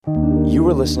You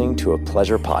are listening to a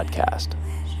Pleasure Podcast.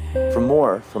 For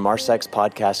more from our Sex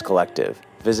Podcast Collective,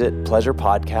 visit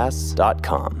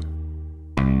pleasurepodcasts.com.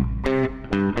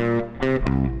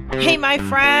 Hey, my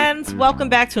friends. Welcome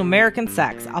back to American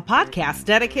Sex, a podcast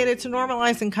dedicated to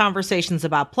normalizing conversations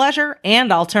about pleasure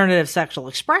and alternative sexual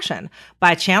expression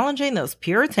by challenging those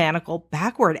puritanical,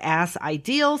 backward-ass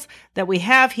ideals that we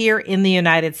have here in the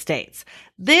United States.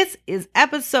 This is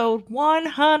episode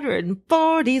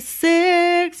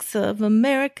 146 of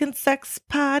American Sex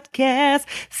Podcast.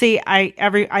 See,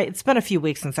 it's been a few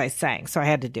weeks since I sang, so I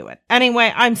had to do it.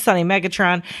 Anyway, I'm Sunny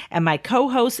Megatron, and my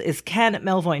co-host is Ken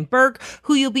Melvoin Berg,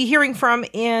 who you'll be hearing from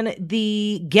in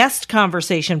the guest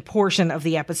conversation portion of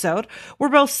the episode. We're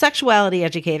both sexuality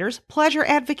educators, pleasure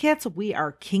advocates, we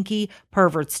are kinky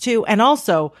perverts too, and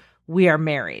also we are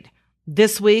married.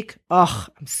 This week,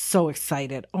 I'm so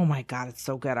excited. Oh my God, it's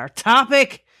so good. Our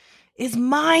topic is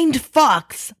mind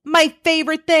fucks, my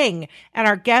favorite thing. And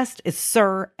our guest is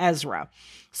Sir Ezra.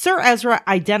 Sir Ezra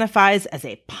identifies as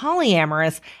a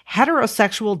polyamorous,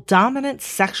 heterosexual, dominant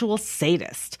sexual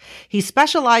sadist. He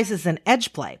specializes in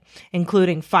edge play,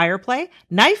 including fire play,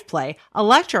 knife play,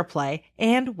 electroplay,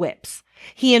 and whips.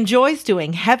 He enjoys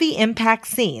doing heavy impact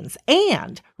scenes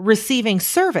and receiving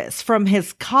service from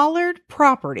his collared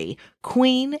property,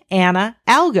 Queen Anna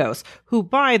Algos, who,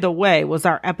 by the way, was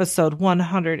our episode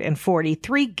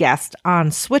 143 guest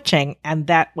on switching, and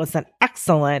that was an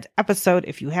excellent episode.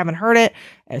 If you haven't heard it,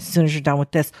 as soon as you're done with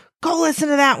this, go listen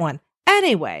to that one.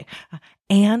 Anyway,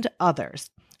 and others.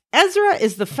 Ezra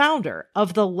is the founder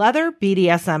of the leather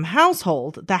BDSM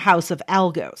household, the House of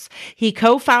Algos. He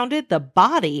co-founded the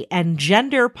body and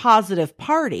gender-positive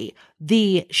party,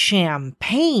 the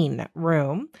Champagne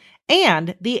Room,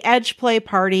 and the edge play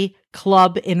party,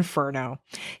 Club Inferno.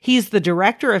 He's the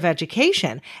director of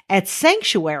education at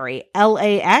Sanctuary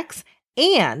LAX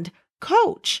and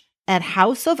coach at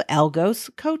House of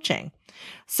Algos Coaching.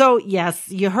 So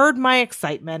yes, you heard my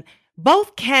excitement.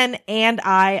 Both Ken and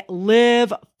I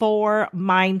live for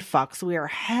mindfucks. We are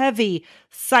heavy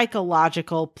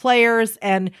psychological players,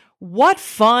 and what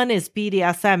fun is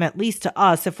BDSM, at least to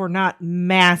us, if we're not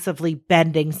massively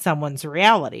bending someone's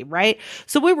reality, right?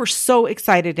 So we were so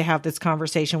excited to have this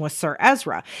conversation with Sir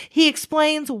Ezra. He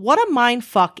explains what a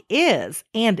mindfuck is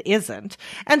and isn't,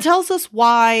 and tells us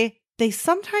why they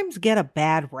sometimes get a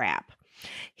bad rap.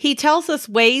 He tells us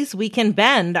ways we can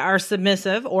bend our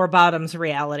submissive or bottom's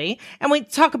reality, and we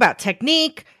talk about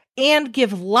technique and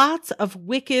give lots of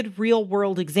wicked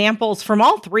real-world examples from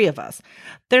all three of us.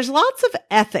 There's lots of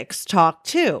ethics talk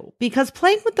too, because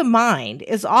playing with the mind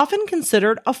is often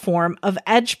considered a form of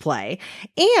edge play,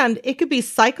 and it could be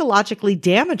psychologically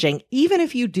damaging even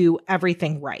if you do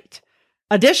everything right.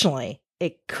 Additionally,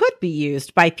 it could be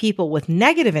used by people with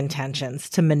negative intentions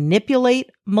to manipulate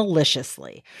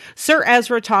maliciously. Sir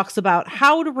Ezra talks about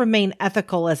how to remain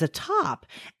ethical as a top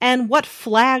and what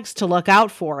flags to look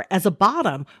out for as a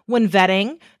bottom when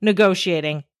vetting,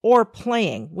 negotiating, or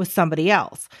playing with somebody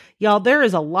else. Y'all, there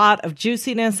is a lot of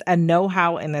juiciness and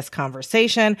know-how in this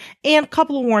conversation, and a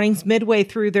couple of warnings midway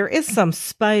through, there is some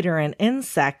spider and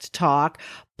insect talk,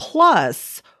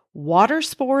 plus water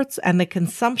sports and the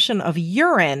consumption of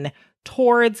urine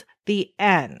towards the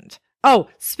end. Oh,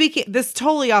 this is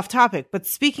totally off topic, but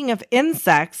speaking of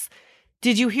insects,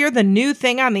 did you hear the new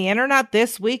thing on the internet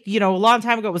this week? You know, a long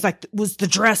time ago, it was like, was the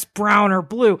dress brown or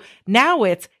blue? Now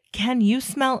it's, can you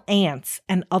smell ants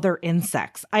and other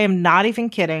insects? I am not even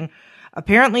kidding.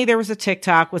 Apparently there was a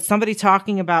TikTok with somebody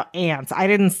talking about ants. I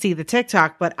didn't see the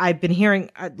TikTok, but I've been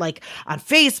hearing like on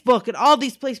Facebook and all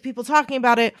these places, people talking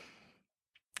about it.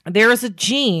 There is a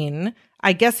gene,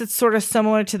 I guess it's sort of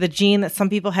similar to the gene that some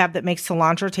people have that makes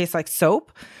cilantro taste like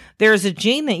soap. There's a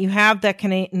gene that you have that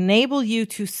can enable you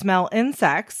to smell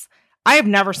insects. I have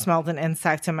never smelled an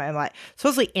insect in my life.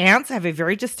 Supposedly ants have a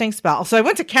very distinct smell. So I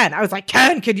went to Ken. I was like,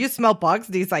 Ken, could you smell bugs?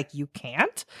 And he's like, you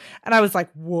can't? And I was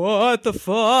like, what the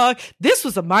fuck? This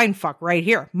was a mind fuck right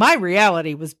here. My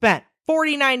reality was bent.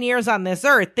 49 years on this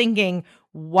earth thinking,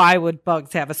 why would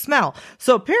bugs have a smell?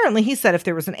 So apparently he said if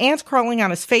there was an ant crawling on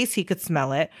his face, he could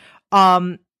smell it.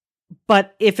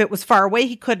 But if it was far away,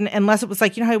 he couldn't, unless it was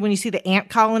like, you know how when you see the ant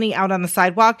colony out on the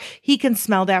sidewalk, he can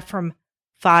smell that from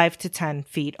 5 to 10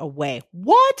 feet away.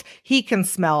 What? He can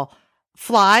smell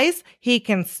flies. He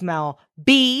can smell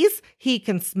bees. He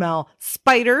can smell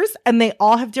spiders, and they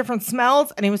all have different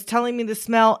smells. And he was telling me the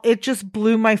smell. It just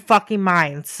blew my fucking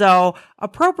mind. So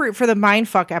appropriate for the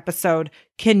mindfuck episode.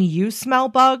 Can you smell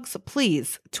bugs?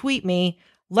 Please tweet me.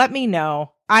 Let me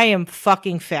know. I am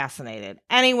fucking fascinated.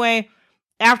 Anyway,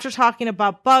 After talking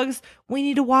about bugs, we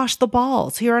need to wash the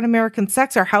balls. Here on American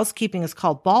Sex, our housekeeping is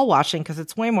called ball washing because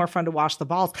it's way more fun to wash the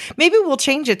balls. Maybe we'll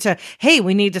change it to, hey,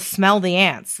 we need to smell the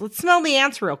ants. Let's smell the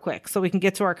ants real quick so we can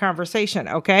get to our conversation,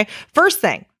 okay? First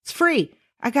thing, it's free.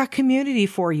 I got community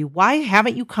for you. Why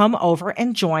haven't you come over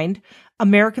and joined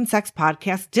American Sex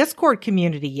Podcast Discord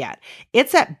community yet?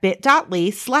 It's at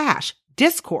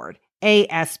bit.ly/Discord,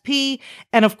 ASP.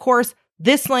 And of course,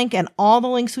 this link and all the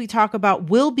links we talk about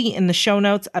will be in the show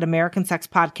notes at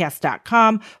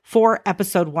americansexpodcast.com for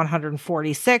episode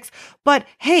 146. But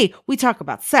hey, we talk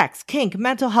about sex, kink,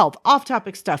 mental health,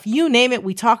 off-topic stuff, you name it,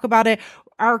 we talk about it.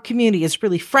 Our community is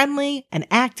really friendly and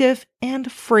active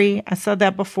and free. I said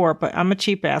that before, but I'm a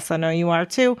cheap ass. I know you are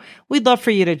too. We'd love for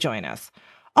you to join us.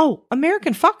 Oh,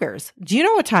 American Fuckers, do you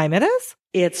know what time it is?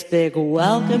 It's big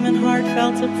welcome and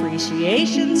heartfelt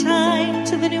appreciation time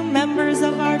to the new members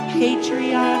of our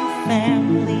Patreon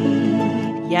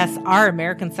family. Yes, our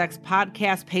American Sex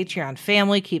Podcast Patreon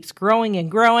family keeps growing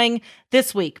and growing.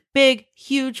 This week, big,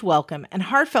 huge welcome and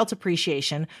heartfelt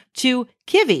appreciation to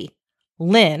Kivy,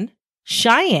 Lynn,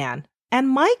 Cheyenne, and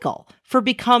Michael for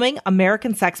becoming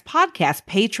American Sex Podcast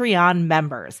Patreon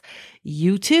members.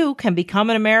 You too can become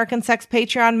an American Sex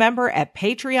Patreon member at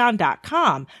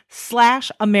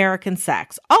patreon.com/American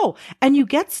Sex. Oh, and you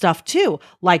get stuff too,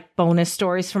 like bonus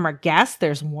stories from our guests.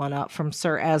 There's one up from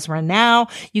Sir Ezra now.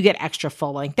 You get extra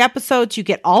full-length episodes. You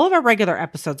get all of our regular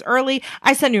episodes early.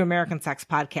 I send you American Sex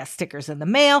Podcast stickers in the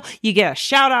mail. You get a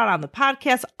shout out on the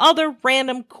podcast, other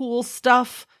random cool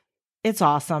stuff. It's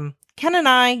awesome. Ken and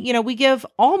I, we give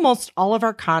almost all of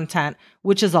our content,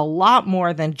 which is a lot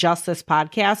more than just this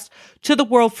podcast, to the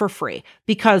world for free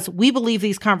because we believe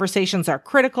these conversations are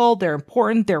critical, they're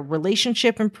important, they're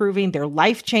relationship improving, they're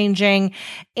life changing,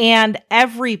 and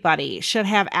everybody should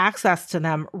have access to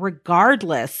them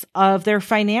regardless of their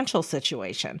financial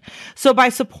situation. So by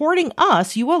supporting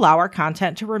us, you allow our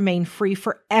content to remain free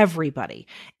for everybody.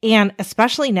 And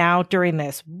especially now during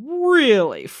this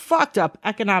really fucked up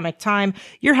economic time,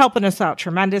 you're helping us out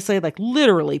tremendously, like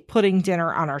literally putting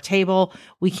dinner on our table.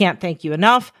 We can't thank you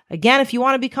enough. Again, if you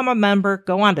want to become a member,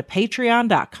 go on to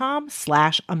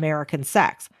patreon.com/American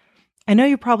Sex. I know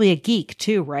you're probably a geek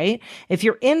too, right? If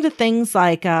you're into things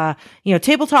like,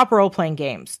 tabletop role-playing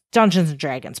games, Dungeons and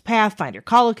Dragons, Pathfinder,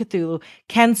 Call of Cthulhu,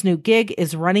 Ken's new gig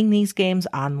is running these games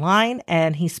online,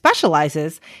 and he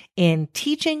specializes in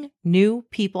teaching new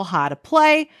people how to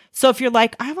play. So if you're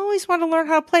like, I've always wanted to learn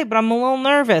how to play, but I'm a little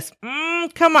nervous,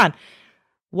 come on.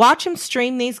 Watch him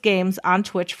stream these games on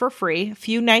Twitch for free a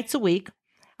few nights a week.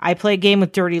 I play a game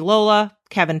with Dirty Lola,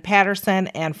 Kevin Patterson,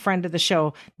 and friend of the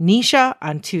show, Nisha,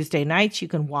 on Tuesday nights. You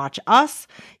can watch us.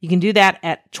 You can do that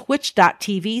at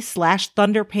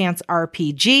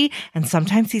twitch.tv/ThunderpantsRPG. And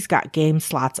sometimes he's got game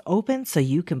slots open so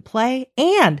you can play.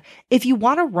 And if you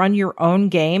want to run your own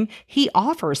game, he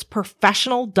offers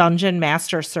professional Dungeon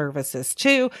Master services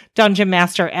too. Dungeon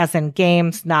Master as in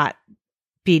games, not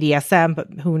BDSM, but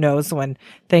who knows when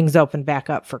things open back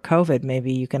up for COVID,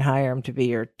 maybe you can hire him to be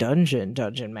your dungeon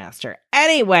master.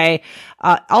 Anyway,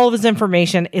 all of his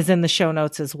information is in the show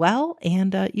notes as well,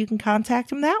 and you can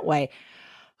contact him that way.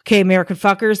 Okay, American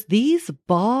Fuckers, these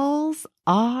balls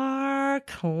are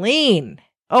clean.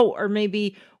 Oh, or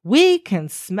maybe we can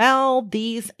smell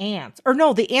these ants. Or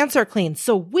no, the ants are clean,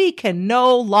 so we can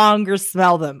no longer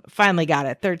smell them. Finally got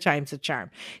it. Third time's a charm.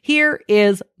 Here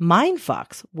is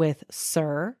Mindfucks with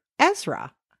Sir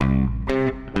Ezra.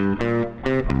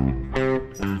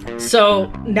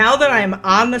 So now that I'm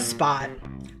on the spot,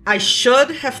 I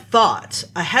should have thought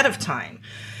ahead of time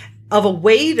of a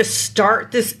way to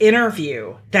start this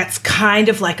interview that's kind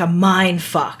of like a mind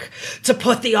fuck to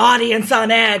put the audience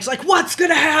on edge. Like, what's going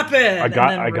to happen? I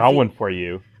got one for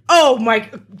you. Oh my,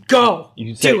 go.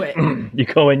 Do it. You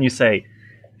go in, you say,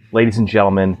 ladies and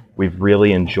gentlemen, we've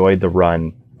really enjoyed the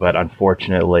run, but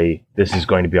unfortunately, this is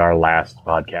going to be our last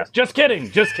podcast. Just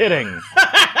kidding.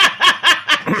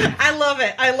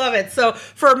 I love it. So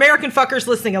for American Fuckers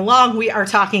listening along, we are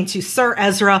talking to Sir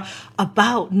Ezra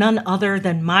about none other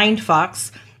than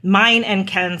Mindfucks. Mine and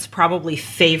Ken's probably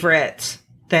favorite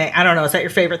thing. I don't know. Is that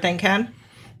your favorite thing, Ken?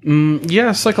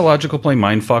 Yeah, psychological play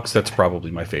Mindfucks. That's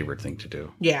probably my favorite thing to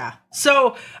do. Yeah.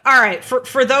 So, all right.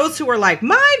 For those who are like,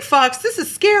 Mindfucks, this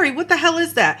is scary. What the hell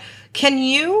is that? Can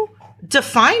you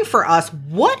define for us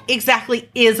what exactly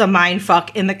is a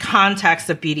mindfuck in the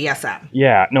context of BDSM?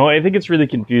 Yeah, no, I think it's really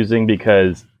confusing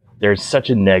because there's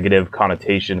such a negative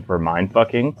connotation for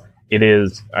mindfucking. It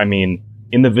is,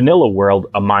 in the vanilla world,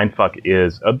 a mindfuck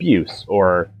is abuse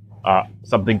or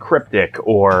something cryptic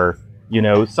or,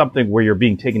 something where you're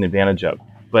being taken advantage of.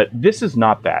 But this is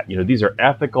not that. These are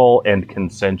ethical and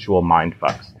consensual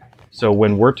mindfucks. So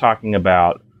when we're talking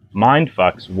about mind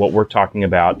fucks, what we're talking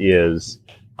about is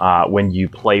when you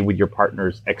play with your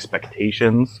partner's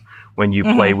expectations, when you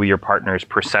play with your partner's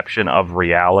perception of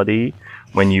reality,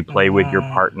 when you play with your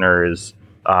partner's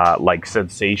like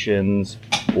sensations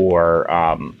or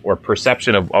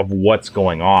perception of what's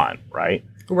going on, right?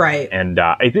 Right. And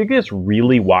I think it's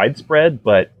really widespread,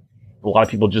 but a lot of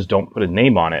people just don't put a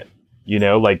name on it. You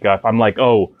know, like if I'm like,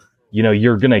 oh, you know,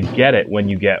 you're gonna get it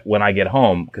when I get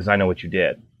home because I know what you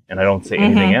did, and I don't say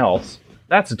anything else.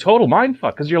 That's a total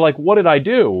mindfuck because you're like, what did I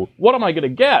do? What am I gonna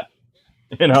get?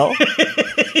 You know?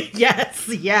 Yes.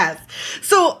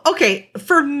 So, okay,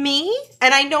 for me,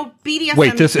 and I know BDSM...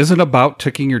 Wait, this isn't about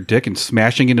taking your dick and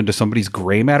smashing it into somebody's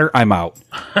gray matter? I'm out.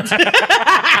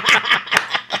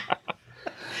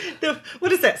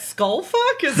 What is that, skull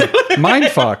fuck? Is that Mind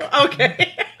fuck.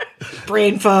 Okay.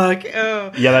 Brain fuck.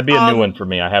 Oh. Yeah, that'd be a new one for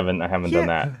me. I haven't done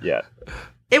that yet.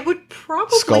 It would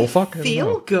probably skull fuck?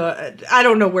 feel good. I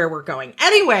don't know where we're going.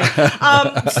 Anyway,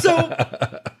 so...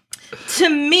 To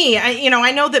me,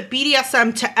 I know that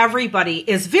BDSM to everybody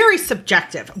is very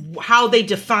subjective, how they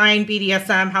define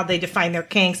BDSM, how they define their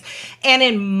kinks. And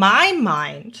in my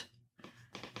mind,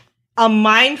 a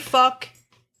mindfuck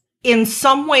in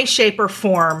some way, shape, or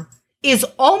form is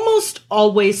almost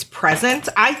always present.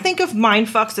 I think of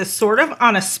mindfucks as sort of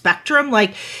on a spectrum.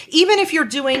 Like, even if you're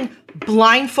doing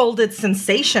blindfolded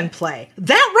sensation play,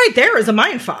 that right there is a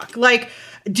mindfuck. Like,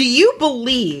 do you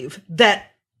believe that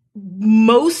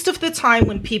most of the time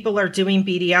when people are doing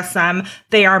BDSM,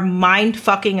 they are mind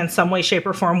fucking in some way, shape,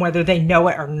 or form, whether they know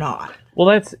it or not? Well,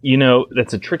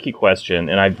 that's a tricky question,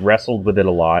 and I've wrestled with it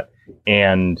a lot.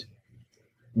 And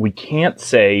we can't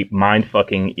say mind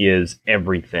fucking is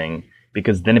everything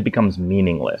because then it becomes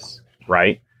meaningless,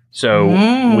 right? So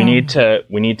we need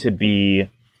to be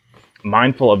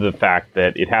mindful of the fact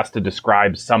that it has to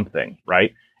describe something,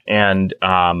 right? And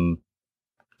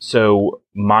so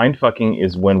mind fucking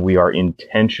is when we are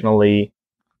intentionally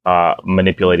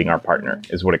manipulating our partner,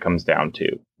 is what it comes down to,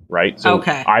 right? So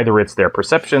either it's their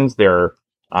perceptions, their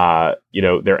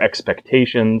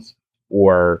expectations,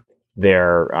 or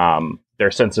their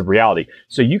sense of reality.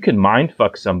 So you can mind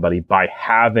fuck somebody by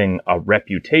having a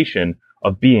reputation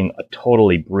of being a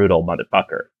totally brutal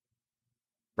motherfucker,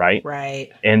 right? Right.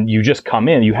 And you just come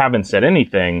in, you haven't said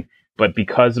anything. But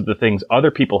because of the things other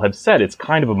people have said, it's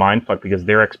kind of a mindfuck because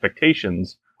their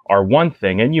expectations are one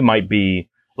thing. And you might be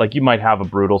like, you might have a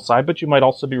brutal side, but you might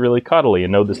also be really cuddly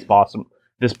and know this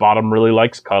bottom really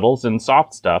likes cuddles and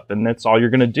soft stuff. And that's all you're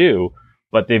going to do.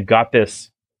 But they've got this,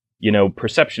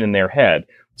 perception in their head.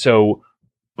 So,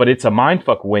 but it's a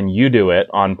mindfuck when you do it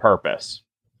on purpose,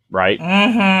 right?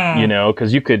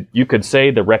 Because you could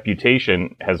say the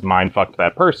reputation has mindfucked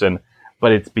that person,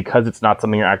 but it's because it's not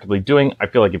something you're actively doing. I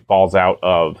feel like it falls out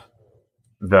of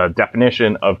the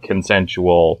definition of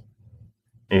consensual,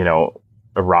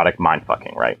 erotic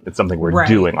mindfucking, right? It's something we're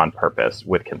doing on purpose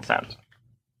with consent.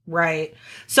 Right.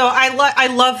 So I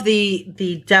love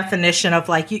the definition of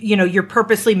like, you're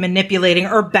purposely manipulating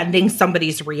or bending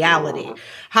somebody's reality.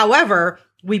 However,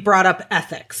 we brought up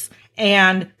ethics,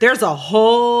 and there's a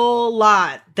whole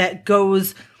lot that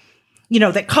goes,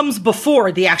 that comes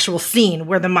before the actual scene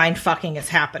where the mind fucking is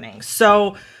happening.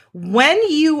 So when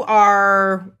you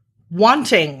are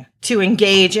wanting to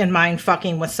engage in mind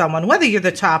fucking with someone, whether you're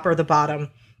the top or the bottom,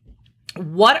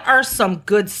 what are some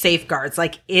good safeguards?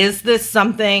 Like, is this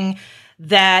something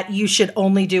that you should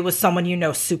only do with someone you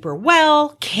know super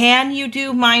well? Can you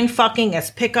do mind fucking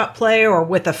as pickup play or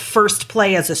with a first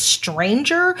play as a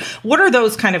stranger? What are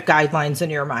those kind of guidelines in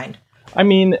your mind? I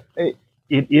mean, it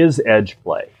is edge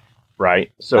play,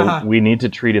 right? So we need to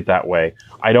treat it that way.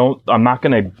 I'm not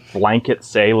going to blanket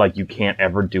say like you can't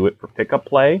ever do it for pickup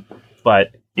play,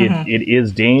 but it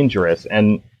is dangerous.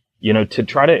 And to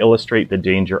try to illustrate the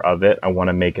danger of it, I want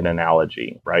to make an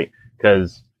analogy, right?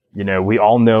 Because, we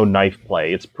all know knife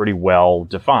play. It's pretty well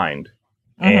defined.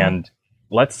 And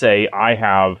let's say I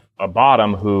have a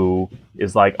bottom who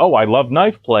is like, oh, I love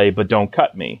knife play, but don't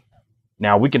cut me.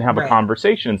 Now we can have a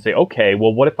conversation and say, okay,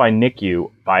 well, what if I nick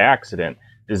you by accident?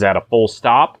 Is that a full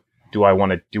stop? Do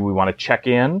we want to check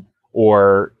in?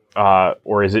 Or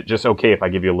is it just okay if I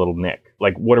give you a little nick?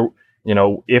 Like,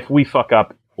 if we fuck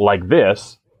up like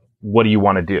this, what do you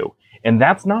want to do? And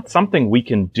that's not something we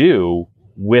can do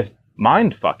with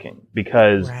mind fucking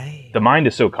because the mind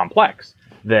is so complex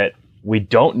that we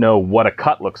don't know what a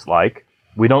cut looks like.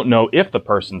 We don't know if the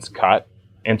person's cut.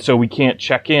 And so we can't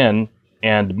check in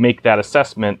and make that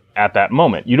assessment at that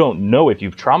moment. You don't know if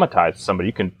you've traumatized somebody.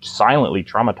 You can silently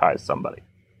traumatize somebody,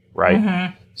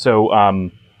 right?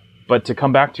 So, but to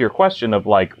come back to your question of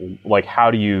like how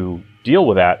do you deal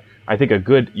with that? I think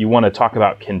you want to talk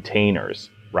about containers,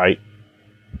 right?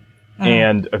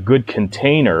 And a good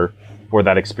container for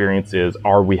that experience is,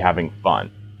 are we having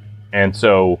fun? And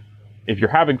so if you're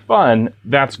having fun,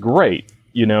 that's great,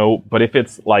 but if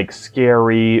it's like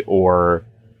scary or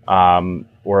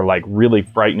like really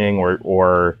frightening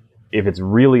or if it's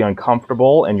really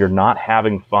uncomfortable and you're not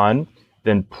having fun,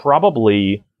 then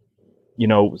probably,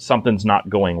 something's not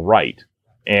going right.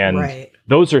 And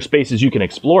those are spaces you can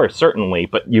explore, certainly,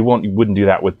 but you wouldn't do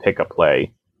that with pick-up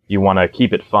play. You want to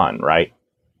keep it fun, right?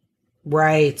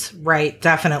 Right,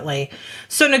 definitely.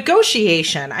 So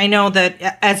negotiation, I know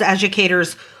that as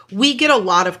educators, we get a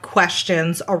lot of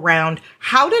questions around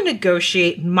how to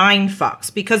negotiate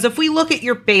mindfucks. Because if we look at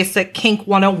your basic Kink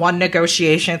 101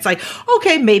 negotiation, it's like,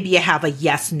 okay, maybe you have a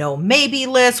yes, no, maybe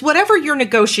list. Whatever your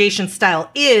negotiation style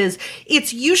is,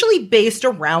 it's usually based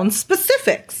around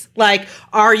specifics. Like,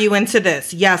 are you into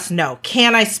this? Yes, no.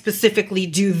 Can I specifically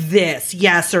do this?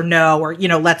 Yes or no? Or,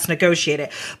 let's negotiate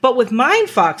it. But with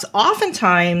mindfucks,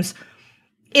 oftentimes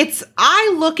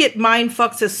I look at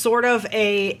mindfucks as sort of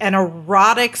an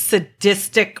erotic,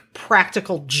 sadistic,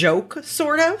 practical joke,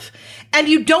 sort of. And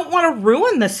you don't want to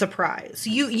ruin the surprise.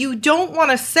 You don't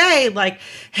want to say like,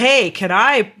 hey, can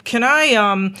I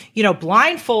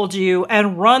blindfold you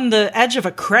and run the edge of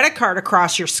a credit card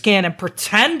across your skin and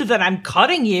pretend that I'm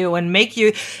cutting you and make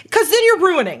you, because then you're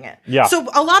ruining it. Yeah. So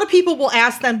a lot of people will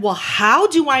ask then, well, how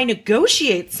do I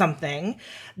negotiate something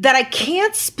that I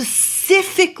can't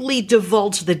specifically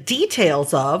divulge the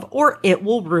details of, or it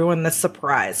will ruin the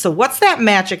surprise? So what's that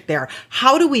magic there?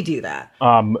 How do we do that?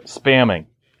 Spamming.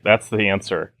 That's the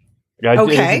answer.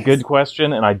 It's a good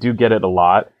question, and I do get it a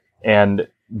lot. And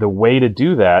the way to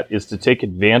do that is to take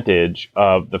advantage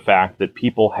of the fact that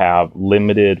people have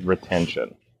limited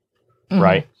retention,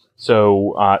 right?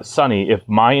 So, Sunny, if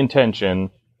my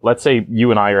intention, let's say you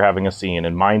and I are having a scene,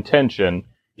 and my intention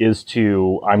is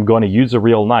I'm going to use a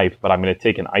real knife, but I'm going to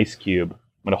take an ice cube.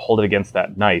 I'm going to hold it against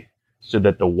that knife so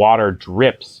that the water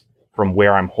drips from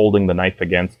where I'm holding the knife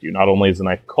against you. Not only is the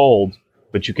knife cold,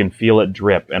 but you can feel it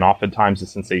drip. And oftentimes the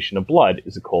sensation of blood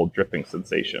is a cold dripping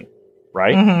sensation,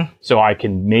 right? So I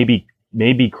can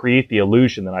maybe create the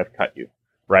illusion that I've cut you,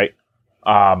 right?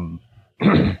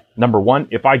 Number one,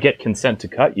 if I get consent to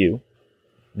cut you,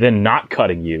 then not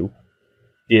cutting you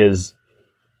is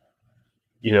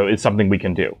something we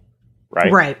can do,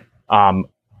 right? Right.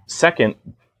 Second,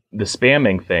 the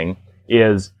spamming thing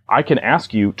is I can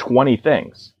ask you 20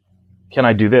 things. Can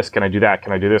I do this? Can I do that?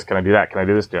 Can I do this? Can I do that? Can I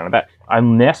do this? Can I do that? I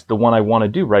nest the one I want to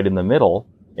do right in the middle,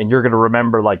 and you're going to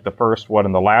remember like the first one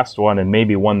and the last one, and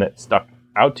maybe one that stuck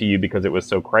out to you because it was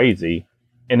so crazy.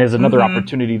 And there's another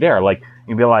opportunity there. Like,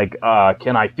 you'd be like,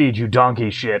 can I feed you donkey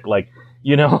shit? Like,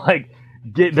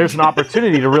 there's an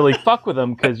opportunity to really fuck with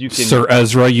them because you can. Sir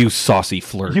Ezra, you saucy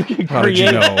flirt. You can How did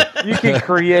you know? You can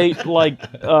create like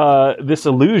this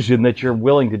illusion that you're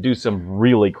willing to do some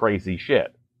really crazy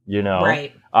shit.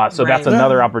 Right. So that's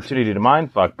another opportunity to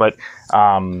mindfuck.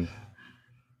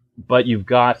 But you've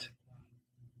got,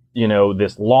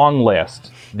 this long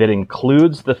list that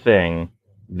includes the thing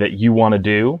that you want to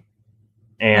do,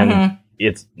 and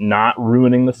it's not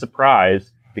ruining the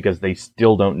surprise because they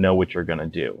still don't know what you're going to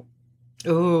do.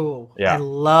 Ooh, yeah. I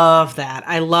love that.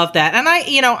 And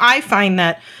I find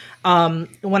that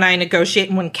when I negotiate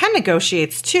and when Ken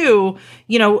negotiates too,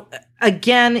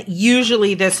 again,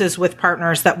 usually this is with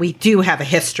partners that we do have a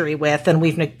history with and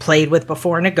we've played with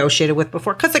before, negotiated with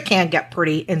before, because it can get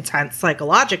pretty intense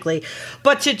psychologically.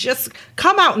 But to just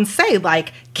come out and say,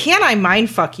 like, can I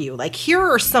mindfuck you? Like, here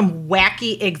are some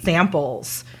wacky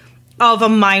examples of a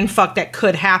mindfuck that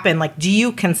could happen. Like, do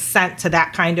you consent to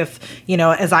that kind of,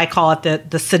 as I call it,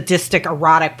 the sadistic,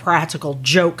 erotic, practical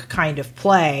joke kind of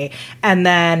play? And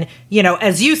then,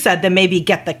 as you said, then maybe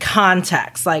get the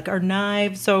context, like, are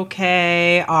knives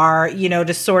okay?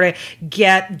 To sort of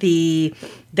get the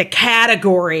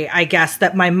category, I guess,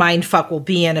 that my mindfuck will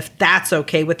be in, if that's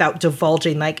okay, without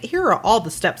divulging, like, here are all the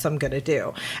steps I'm going to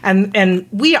do. And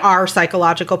we are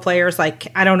psychological players. Like,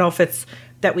 I don't know if it's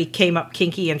that we came up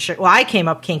kinky I came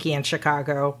up kinky in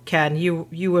Chicago. Ken,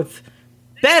 you have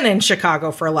been in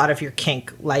Chicago for a lot of your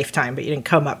kink lifetime, but you didn't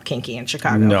come up kinky in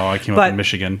Chicago. No, I came up in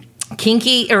Michigan.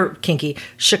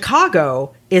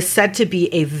 Chicago is said to be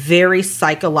a very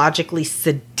psychologically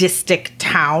sadistic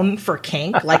town for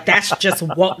kink. Like, that's just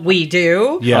what we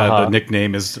do. Yeah, the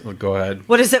nickname is, go ahead.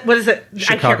 What is it?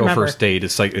 Chicago First Date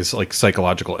is like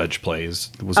psychological edge plays.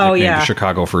 It was nicknamed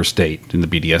Chicago First Date in the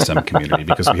BDSM community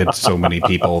because we had so many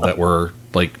people that were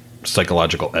like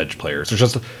psychological edge players. There's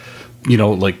just,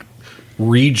 like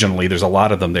regionally, there's a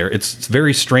lot of them there. It's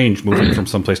very strange moving from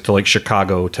someplace to like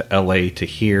Chicago to LA to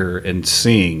here and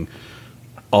seeing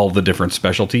all the different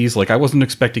specialties. Like I wasn't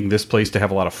expecting this place to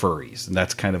have a lot of furries, and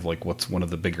that's kind of like what's one of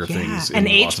the bigger things. And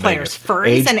in age Las players, Vegas.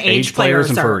 furries and age players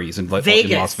and are furries in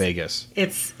Las Vegas.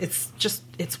 It's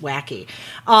wacky.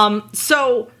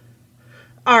 So,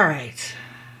 all right,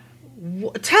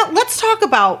 let's talk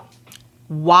about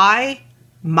why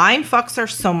mind fucks are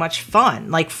so much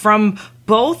fun. Like from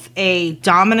both a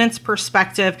dominance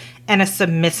perspective and a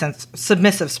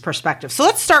submissive's perspective. So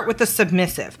let's start with the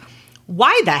submissive.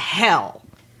 Why the hell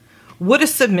would a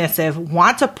submissive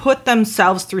want to put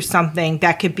themselves through something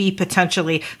that could be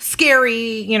potentially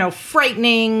scary,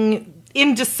 frightening,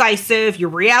 indecisive, your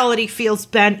reality feels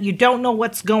bent, you don't know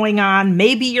what's going on,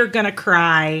 maybe you're going to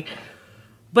cry,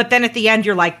 but then at the end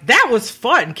you're like, that was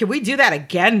fun, can we do that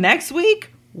again next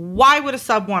week? Why would a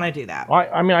sub want to do that? Well,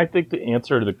 I think the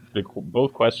answer to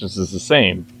both questions is the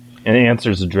same, and the answer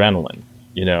is adrenaline.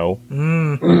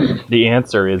 The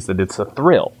answer is that it's a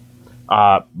thrill.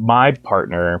 My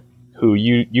partner, who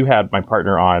you had my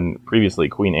partner on previously,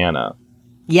 Queen Anna.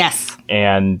 Yes.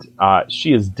 And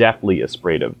she is deathly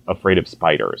afraid of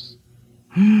spiders.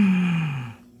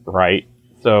 Right?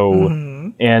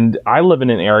 So, and I live in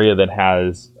an area that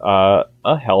has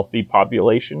a healthy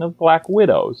population of black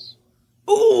widows.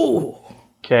 Ooh.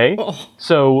 Okay. Oh.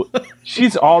 So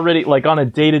she's already, like, on a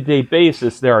day-to-day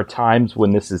basis, there are times when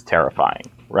this is terrifying,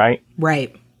 right?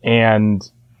 Right. And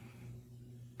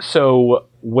so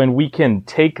when we can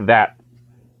take that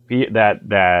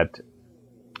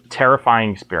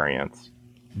terrifying experience,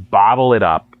 bottle it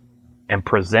up, and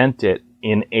present it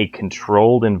in a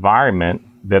controlled environment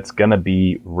that's going to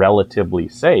be relatively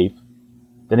safe,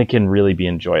 then it can really be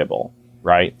enjoyable,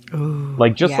 right? Ooh,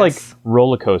 like just like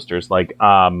roller coasters. Like,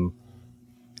 I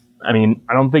mean,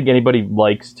 I don't think anybody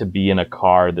likes to be in a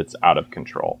car that's out of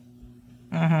control,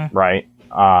 right?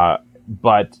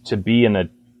 But to be in a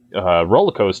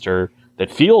roller coaster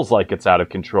that feels like it's out of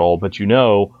control, but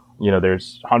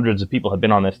there's hundreds of people have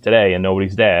been on this today and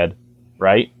nobody's dead,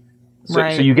 right? So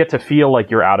you get to feel like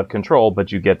you're out of control,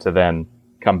 but you get to then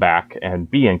come back and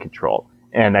be in control.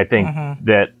 And I think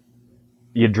that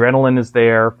the adrenaline is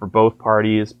there for both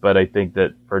parties, but I think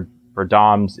that for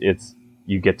Doms, it's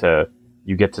you get to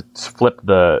flip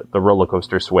the roller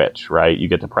coaster switch, right? You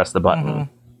get to press the button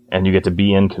and you get to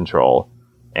be in control,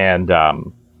 and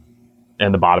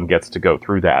the bottom gets to go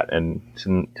through that and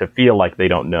to feel like they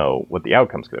don't know what the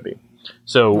outcome's going to be.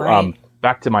 So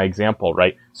back to my example,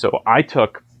 right? So I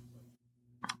took,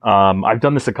 I've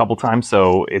done this a couple times,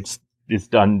 so it's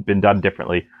been done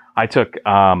differently. I took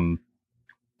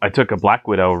a black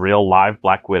widow, real live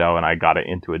black widow, and I got it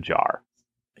into a jar,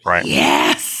 right?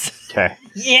 Yes. Okay.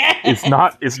 Yeah.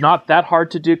 It's not that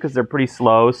hard to do because they're pretty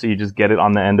slow. So you just get it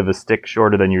on the end of a stick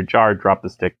shorter than your jar, drop the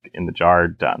stick in the jar,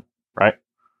 done, right?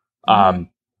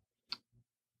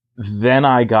 Then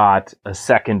I got a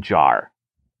second jar.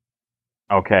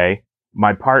 Okay.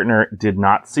 My partner did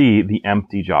not see the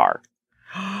empty jar.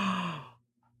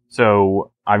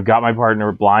 So I've got my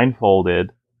partner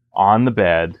blindfolded on the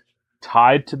bed,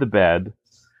 tied to the bed,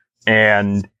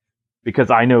 and because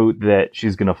I know that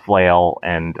she's going to flail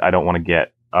and I don't want to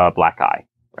get a black eye,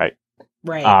 right?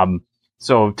 Right.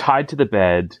 So tied to the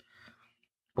bed,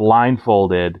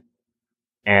 blindfolded,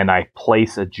 and I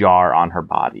place a jar on her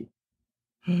body.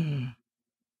 And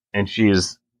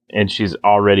she's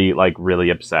already like really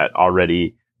upset,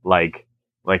 already like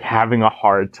having a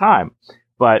hard time.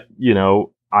 But,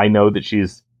 I know that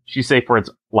she's safe words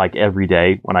like every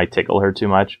day when I tickle her too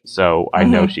much. So I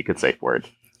know she could safe word.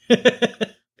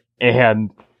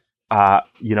 And,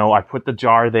 I put the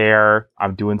jar there.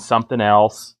 I'm doing something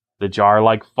else. The jar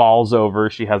like falls over.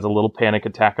 She has a little panic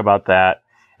attack about that.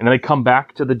 And then I come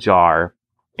back to the jar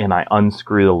and I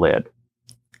unscrew the lid.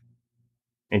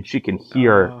 And she can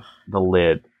hear the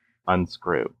lid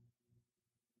unscrew.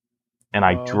 And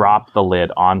I drop the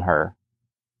lid on her.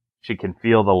 She can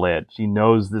feel the lid. She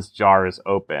knows this jar is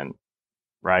open,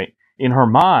 right? In her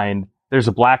mind, there's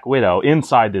a black widow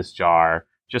inside this jar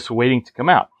just waiting to come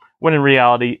out. When in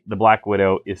reality, the black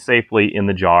widow is safely in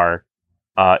the jar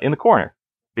in the corner.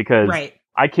 Because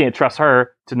I can't trust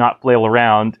her to not flail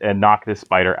around and knock this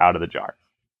spider out of the jar,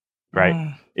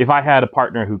 right? If I had a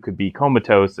partner who could be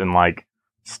comatose and like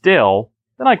still,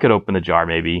 then I could open the jar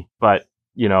maybe. But,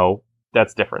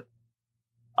 that's different.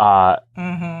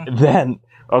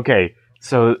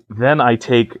 So then I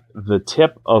take the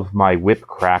tip of my whip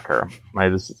cracker,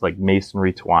 this is like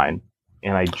masonry twine,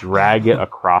 and I drag it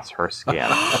across her skin.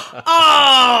 That's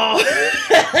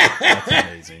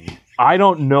amazing. I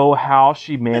don't know how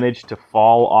she managed to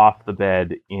fall off the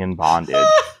bed in bondage.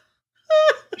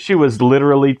 She was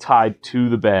literally tied to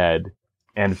the bed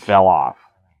and fell off.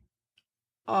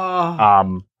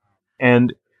 Oh.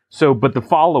 And so, but the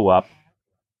follow-up,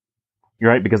 you're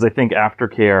right, because I think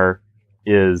aftercare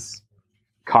is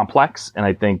complex, and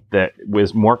I think that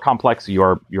with more complex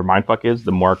your mindfuck is,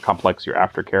 the more complex your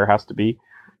aftercare has to be.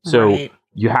 So Right.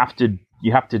 you have to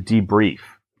debrief,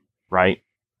 right?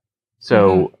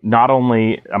 So not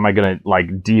only am I gonna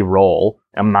like de-roll,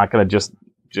 I'm not gonna just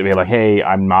be like, hey,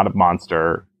 I'm not a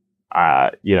monster,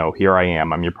 here I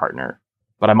am, I'm your partner.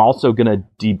 But I'm also gonna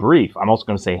debrief. I'm also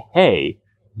gonna say, hey,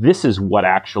 this is what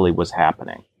actually was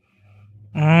happening.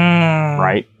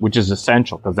 Right? Which is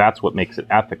essential, because that's what makes it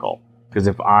ethical. Because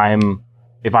if I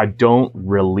don't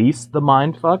release the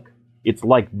mindfuck, it's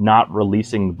like not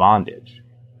releasing the bondage.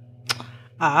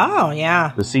 Oh,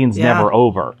 yeah. The scene's Yeah. never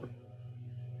over.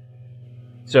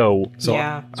 So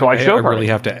Yeah. I showed her. really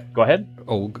have to. Go ahead.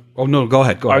 Oh no, go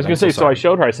ahead. I was going to say, so I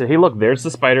showed her. I said, hey, look, there's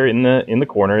the spider in the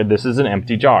corner. This is an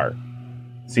empty jar.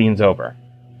 Scene's over.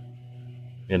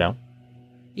 You know?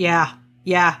 Yeah.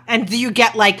 Yeah. And you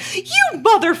get like, you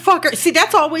motherfucker. See,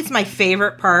 that's always my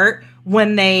favorite part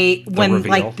when reveal.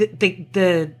 like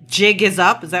the jig is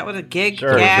up. Is that what a gig?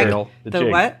 Sure, Gag? sure. The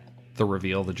jig. what? The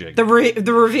reveal, the jig. The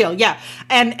reveal, yeah.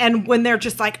 And when they're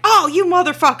just like, oh, you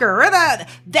motherfucker. Or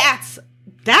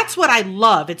that's what I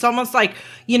love. It's almost like,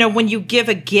 when you give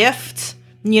a gift,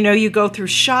 you go through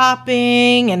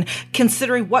shopping and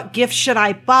considering what gift should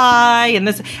I buy and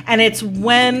this, and it's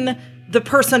when the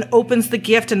person opens the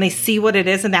gift and they see what it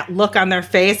is and that look on their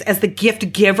face as the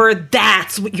gift giver,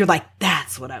 that's what you're like,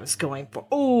 that's what I was going for.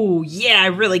 Oh, yeah, I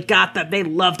really got that. They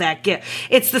love that gift.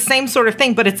 It's the same sort of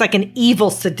thing, but it's like an evil,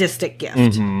 sadistic gift.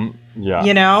 Mm-hmm.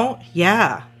 Yeah.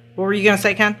 Yeah. What were you going to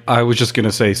say, Ken? I was just going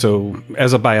to say, so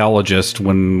as a biologist,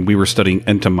 when we were studying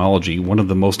entomology, one of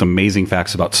the most amazing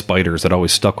facts about spiders that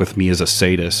always stuck with me as a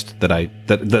sadist, that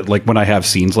like when I have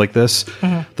scenes like this,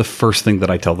 the first thing that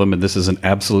I tell them, and this is an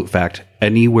absolute fact,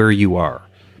 anywhere you are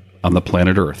on the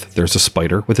planet Earth, there's a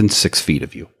spider within 6 feet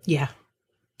of you. Yeah.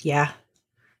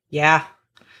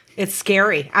 It's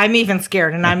scary. I'm even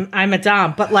scared, and I'm a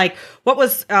dom. But like, what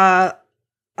was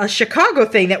a Chicago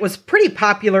thing that was pretty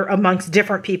popular amongst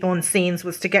different people in scenes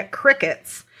was to get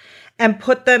crickets and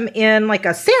put them in like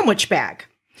a sandwich bag.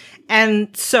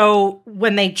 And so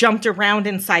when they jumped around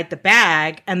inside the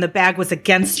bag and the bag was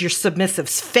against your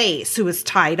submissive's face who was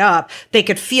tied up, they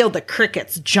could feel the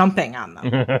crickets jumping on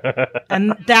them.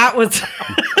 And that was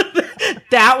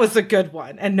that was a good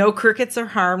one. And no crickets are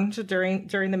harmed during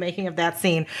the making of that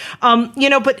scene.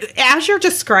 But as you're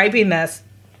describing this,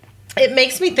 it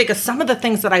makes me think of some of the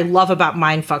things that I love about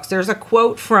mindfucks. There's a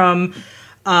quote from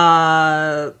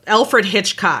Alfred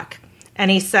Hitchcock, and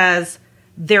he says,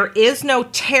 there is no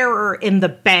terror in the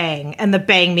bang, and the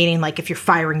bang meaning like if you're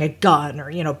firing a gun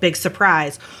or, big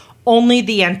surprise, only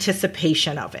the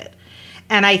anticipation of it.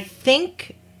 And I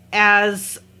think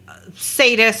as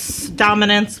sadists,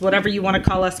 dominants, whatever you want to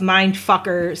call us,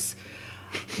 mindfuckers,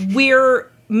 we're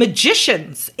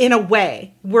magicians in a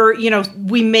way where,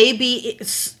 we may be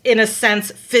in a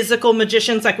sense physical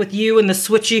magicians like with you and the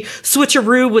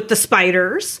switcheroo with the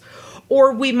spiders,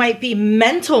 or we might be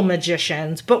mental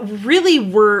magicians, but really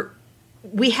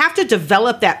we have to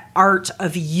develop that art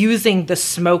of using the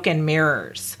smoke and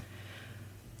mirrors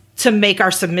to make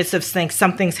our submissives think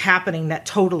something's happening that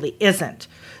totally isn't.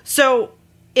 So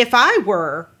if I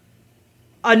were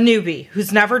a newbie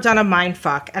who's never done a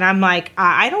mindfuck, and I'm like,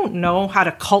 I don't know how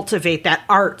to cultivate that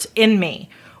art in me,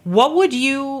 what would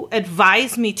you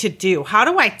advise me to do? How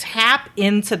do I tap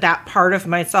into that part of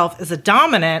myself as a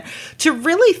dominant to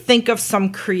really think of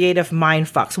some creative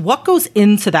mindfucks? What goes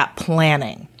into that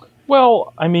planning?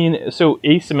 Well, I mean, so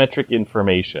asymmetric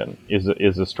information is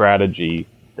a strategy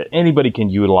that anybody can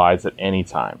utilize at any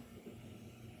time,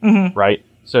 right?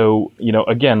 So,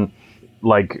 again,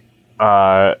 like,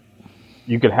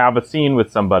 you could have a scene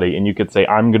with somebody and you could say,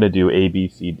 I'm going to do A, B,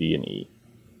 C, D, and E.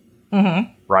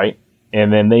 Right?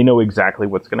 And then they know exactly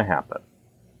what's going to happen.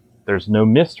 There's no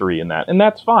mystery in that. And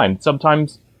that's fine.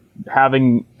 Sometimes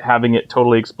having it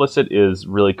totally explicit is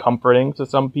really comforting to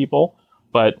some people.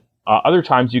 But other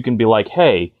times you can be like,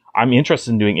 hey, I'm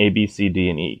interested in doing A, B, C, D,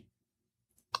 and E.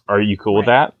 Are you cool with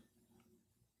that?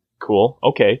 Cool.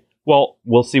 Okay. Well,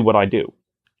 we'll see what I do.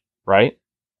 Right?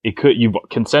 You've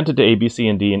consented to A, B, C,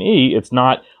 and D, and E.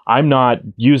 I'm not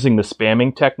using the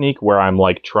spamming technique where I'm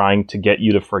like trying to get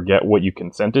you to forget what you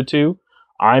consented to.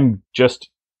 I'm just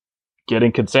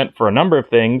getting consent for a number of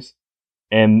things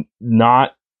and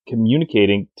not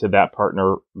communicating to that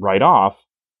partner right off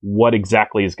what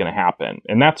exactly is going to happen.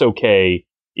 And that's okay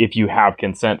if you have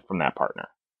consent from that partner.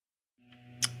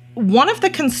 One of the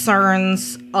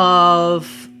concerns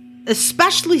of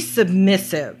especially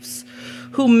submissives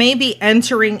who may be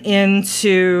entering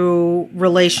into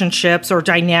relationships or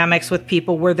dynamics with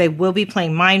people where they will be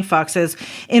playing mind fucks, is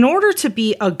in order to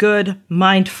be a good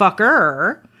mind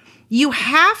fucker, you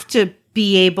have to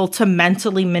be able to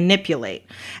mentally manipulate.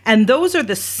 And those are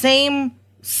the same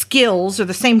skills or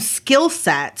the same skill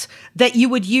set that you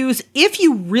would use if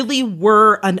you really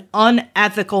were an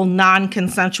unethical,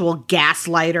 non-consensual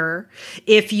gaslighter,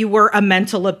 if you were a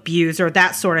mental abuser,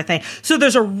 that sort of thing. So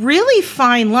there's a really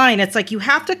fine line. It's like you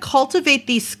have to cultivate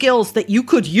these skills that you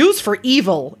could use for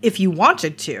evil if you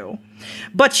wanted to,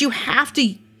 but you have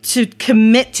to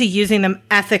commit to using them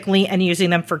ethically and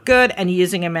using them for good and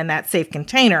using them in that safe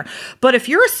container. But if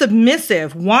you're a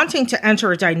submissive wanting to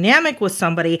enter a dynamic with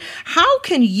somebody, how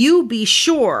can you be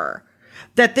sure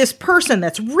that this person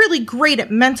that's really great at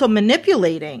mental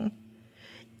manipulating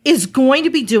is going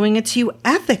to be doing it to you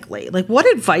ethically? Like, what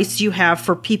advice do you have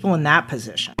for people in that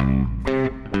position?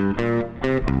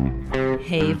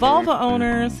 Hey, vulva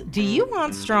owners, do you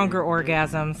want stronger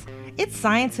orgasms? It's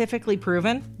scientifically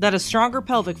proven that a stronger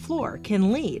pelvic floor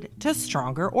can lead to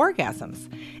stronger orgasms.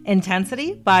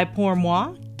 Intensity by Pour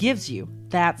Moi gives you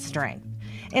that strength.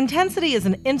 Intensity is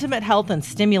an intimate health and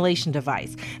stimulation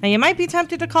device. Now, you might be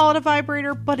tempted to call it a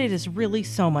vibrator, but it is really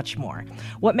so much more.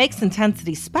 What makes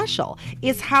Intensity special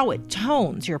is how it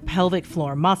tones your pelvic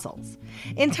floor muscles.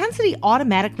 Intensity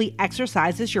automatically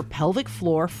exercises your pelvic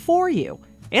floor for you.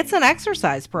 It's an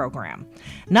exercise program.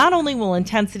 Not only will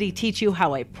Intensity teach you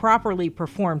how a properly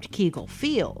performed Kegel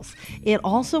feels, it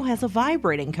also has a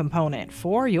vibrating component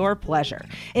for your pleasure.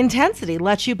 Intensity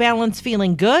lets you balance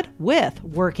feeling good with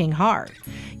working hard.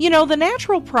 You know, the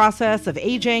natural process of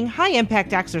aging,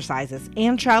 high-impact exercises,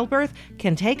 and childbirth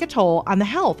can take a toll on the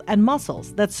health and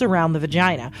muscles that surround the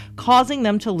vagina, causing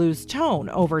them to lose tone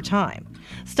over time.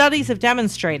 Studies have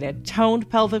demonstrated toned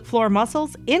pelvic floor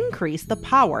muscles increase the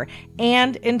power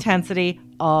and intensity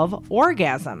of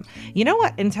orgasm. You know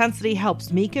what Intensity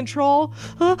helps me control?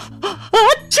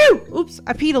 Oops,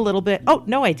 I peed a little bit. Oh,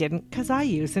 no, I didn't, because I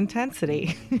use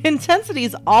Intensity. Intensity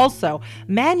is also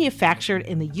manufactured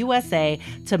in the USA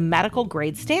to medical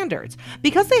grade standards.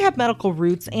 Because they have medical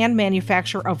roots and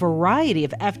manufacture a variety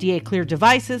of FDA-cleared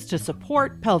devices to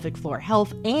support pelvic floor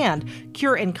health and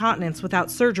cure incontinence without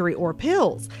surgery or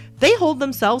pills, they hold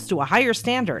themselves to a higher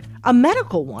standard, a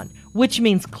medical one, which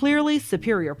means clearly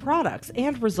superior products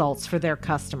and results for their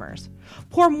customers.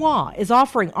 Pour Moi is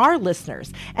offering our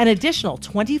listeners an additional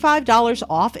 $25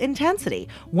 off Intensity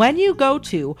when you go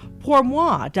to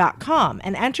pourmoi.com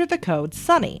and enter the code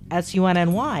SUNNY,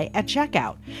 SUNNY, at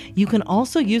checkout. You can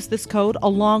also use this code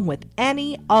along with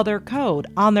any other code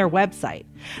on their website.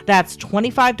 That's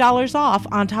 $25 off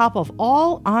on top of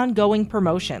all ongoing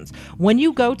promotions when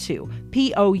you go to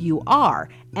pourmoi.com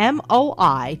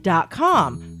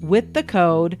with the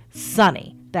code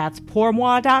SUNNY. That's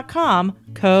pourmoi.com,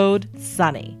 code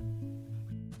SUNNY.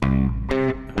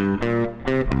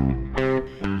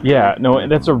 Yeah, no,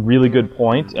 that's a really good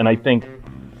point, and I think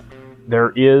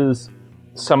there is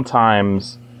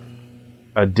sometimes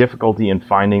a difficulty in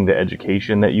finding the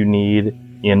education that you need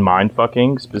in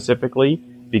mindfucking specifically,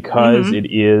 because it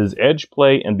is edge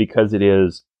play and because it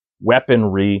is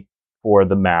weaponry for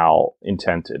the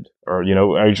mal-intended. Or, you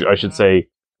know, I should say,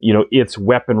 you know, it's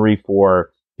weaponry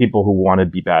for people who want to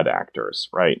be bad actors,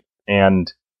 right?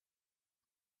 And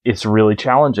it's really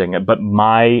challenging. But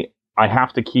I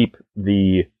have to keep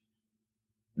the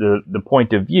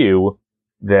point of view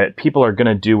that people are going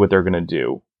to do what they're going to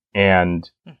do, and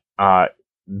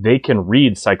they can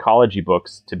read psychology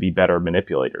books to be better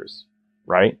manipulators,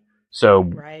 right? So,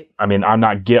 right. I mean, I'm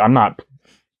not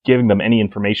giving them any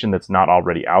information that's not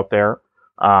already out there.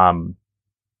 But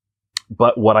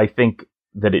what I think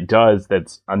that it does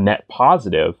that's a net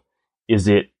positive is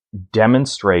it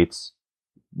demonstrates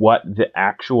what the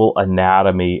actual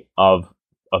anatomy of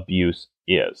abuse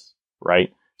is,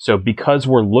 right? So because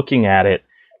we're looking at it,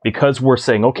 because we're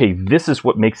saying, okay, this is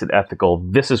what makes it ethical,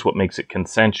 this is what makes it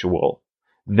consensual,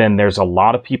 then there's a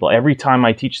lot of people. Every time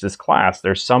I teach this class,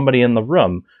 there's somebody in the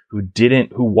room who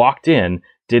walked in,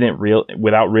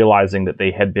 without realizing that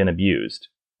they had been abused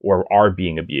or are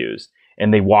being abused.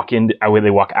 And they walk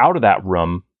out of that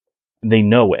room, they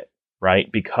know it, right?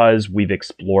 Because we've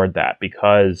explored that,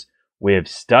 because we've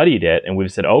studied it and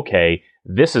we've said, okay,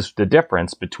 this is the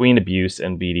difference between abuse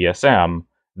and BDSM.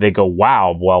 They go,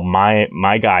 wow, well,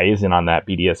 my guy isn't on that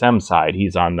BDSM side.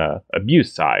 He's on the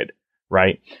abuse side,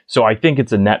 right? So I think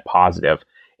it's a net positive.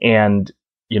 And,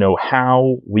 you know,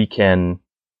 how we can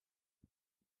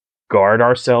guard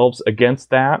ourselves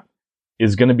against that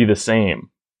is going to be the same,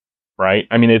 right?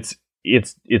 I mean, it's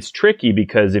tricky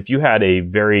because if you had a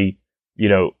very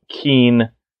keen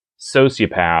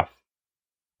sociopath,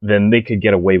 then they could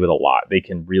get away with a lot. They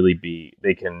can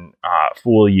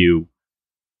fool you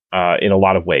in a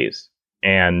lot of ways.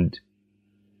 And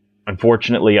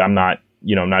unfortunately, I'm not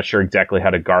sure exactly how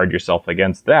to guard yourself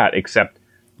against that, except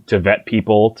to vet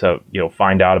people, to,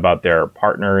 find out about their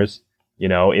partners.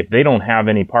 If they don't have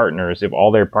any partners, if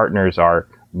all their partners are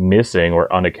missing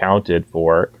or unaccounted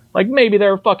for, like maybe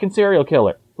they're a fucking serial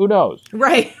killer. Who knows?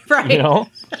 Right. But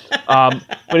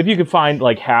if you could find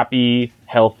like happy,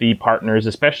 healthy partners,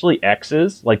 especially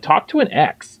exes, like talk to an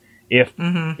ex. If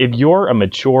you're a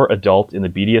mature adult in the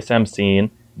BDSM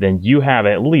scene, then you have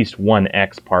at least one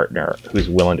ex partner who's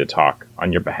willing to talk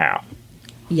on your behalf.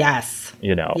 Yes.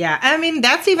 Yeah. I mean,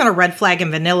 that's even a red flag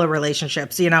in vanilla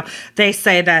relationships. They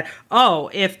say that,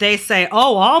 if they say,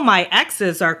 all my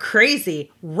exes are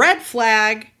crazy, red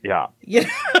flag. Yeah.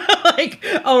 Like,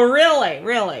 oh, really?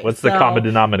 Really? What's the common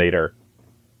denominator?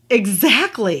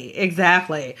 Exactly.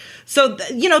 So,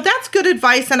 that's good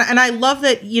advice. And I love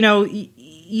that,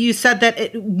 you said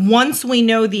that once we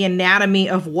know the anatomy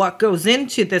of what goes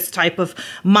into this type of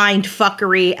mind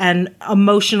fuckery and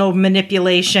emotional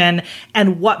manipulation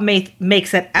and what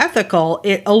makes it ethical,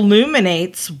 it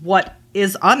illuminates what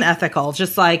is unethical.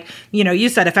 Just like, you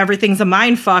said, if everything's a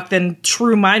mind fuck, then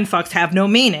true mind fucks have no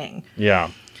meaning.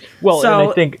 Yeah. Well, and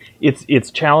I think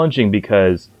it's challenging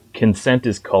because consent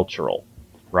is cultural,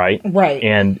 right? Right.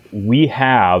 And we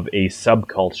have a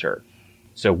subculture.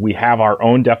 So we have our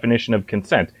own definition of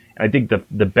consent. And I think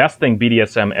the best thing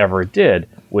BDSM ever did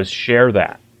was share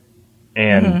that.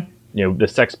 And, the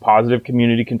sex positive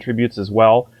community contributes as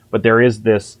well. But there is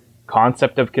this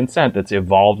concept of consent that's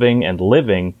evolving and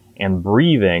living and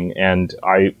breathing. And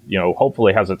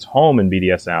hopefully has its home in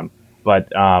BDSM.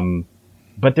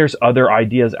 But there's other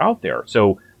ideas out there.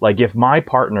 So like if my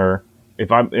partner,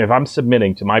 if I'm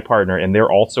submitting to my partner and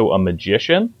they're also a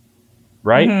magician,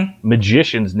 right?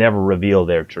 Magicians never reveal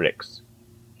their tricks.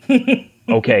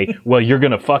 Okay, well, you're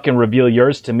going to fucking reveal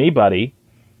yours to me, buddy.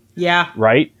 Yeah.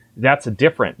 Right? That's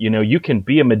different. You can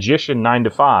be a magician 9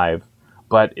 to 5,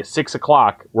 but at 6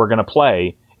 o'clock, we're going to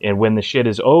play. And when the shit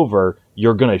is over,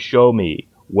 you're going to show me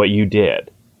what you did.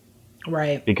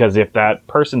 Right. Because if that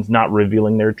person's not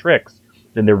revealing their tricks,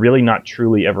 then they're really not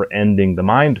truly ever ending the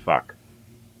mind fuck.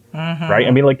 Right?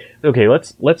 I mean, like, okay,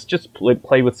 let's just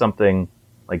play with something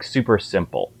like super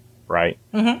simple, right?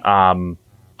 Can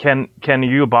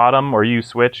you bottom or you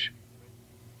switch?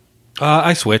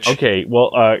 I switch. Okay,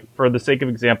 well, for the sake of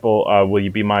example, will you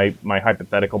be my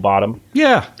hypothetical bottom?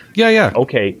 Yeah.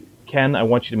 Okay, Ken, I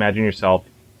want you to imagine yourself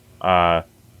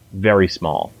very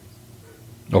small.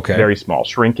 Okay. Very small,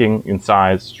 shrinking in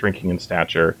size, shrinking in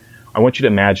stature. I want you to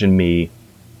imagine me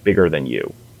bigger than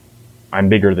you. I'm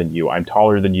bigger than you. I'm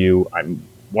taller than you. I'm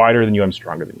wider than you. I'm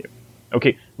stronger than you.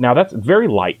 Okay, now that's very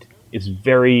light. It's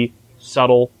very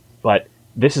subtle, but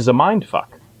this is a mind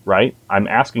fuck, right? I'm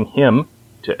asking him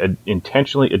to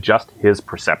intentionally adjust his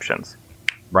perceptions,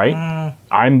 right?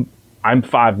 I'm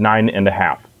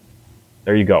 5'9.5".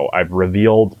 There you go. I've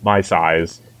revealed my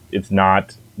size. It's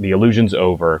not, the illusion's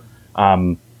over.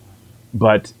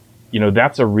 But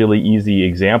that's a really easy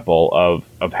example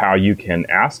of how you can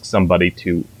ask somebody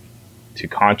to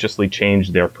consciously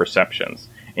change their perceptions.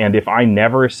 And if I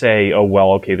never say, oh,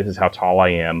 well, okay, this is how tall I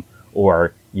am,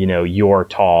 or, you're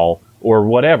tall, or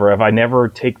whatever, if I never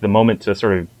take the moment to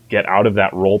sort of get out of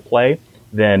that role play,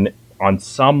 then on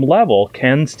some level,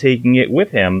 Ken's taking it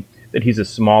with him that he's a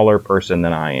smaller person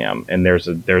than I am. And there's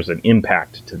an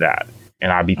impact to that.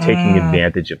 And I'd be taking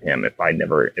advantage of him if I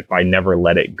never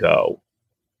let it go.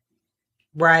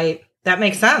 Right. That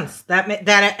makes sense. That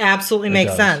absolutely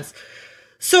makes sense.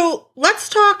 So let's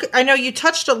talk. I know you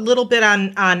touched a little bit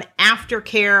on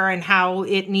aftercare and how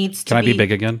it needs to Can I be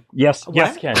big again? Yes, Ken. You're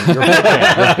a big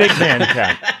man. You're a big man,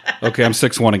 Ken. Okay, I'm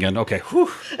 6'1" again. Okay.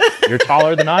 Whew. You're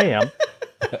taller than I am.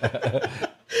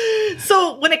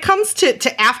 So when it comes to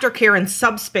aftercare and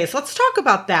subspace, let's talk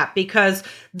about that, because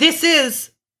this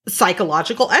is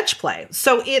psychological edge play.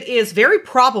 So it is very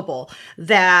probable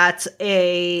that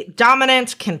a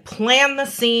dominant can plan the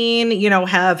scene,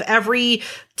 have every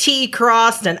T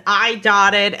crossed and I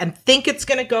dotted and think it's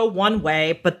going to go one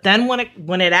way. But then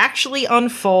when it actually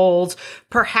unfolds,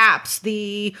 perhaps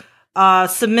the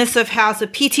submissive has a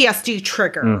PTSD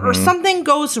trigger or something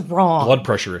goes wrong. Blood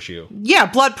pressure issue. Yeah,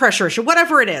 blood pressure issue,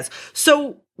 whatever it is.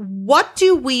 So what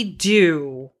do we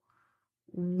do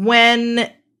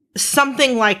when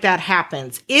something like that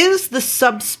happens? Is the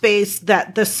subspace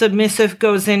that the submissive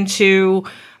goes into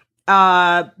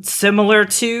similar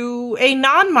to a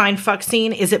non-mindfuck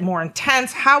scene? Is it more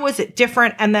intense? How is it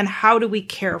different? And then how do we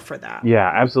care for that?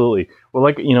 Yeah, absolutely. Well,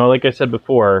 like I said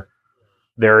before,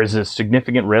 there is a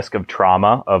significant risk of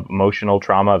trauma, of emotional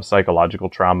trauma, of psychological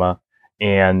trauma,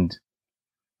 and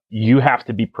you have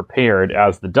to be prepared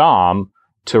as the Dom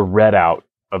to red out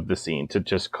of the scene,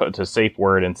 to safe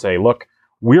word and say, look,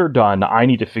 we're done. I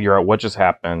need to figure out what just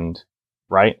happened,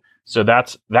 right? So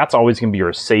that's always going to be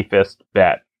your safest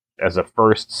bet as a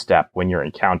first step when you're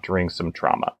encountering some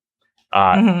trauma.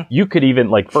 You could even,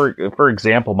 like, for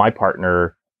example, my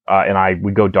partner and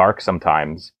we go dark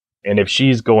sometimes, and if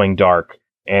she's going dark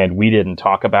and we didn't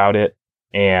talk about it,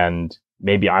 and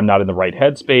maybe I'm not in the right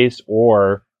headspace,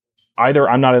 or either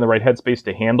I'm not in the right headspace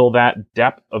to handle that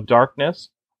depth of darkness,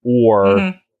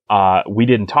 or we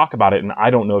didn't talk about it and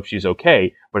I don't know if she's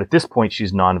okay, but at this point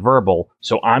she's nonverbal,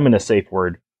 so I'm in a safe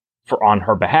word on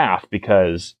her behalf,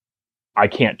 because I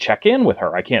can't check in with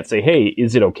her. I can't say, hey,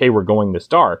 is it okay we're going this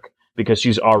dark? Because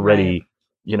she's already,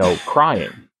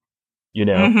 crying,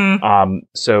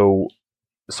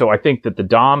 So I think that the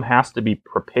Dom has to be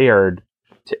prepared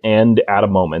to end at a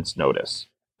moment's notice.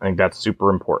 I think that's super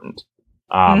important.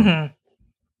 And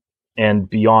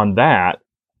beyond that,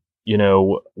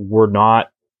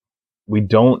 we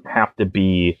don't have to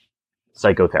be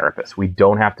psychotherapists. We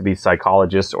don't have to be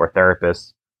psychologists or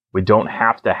therapists. We don't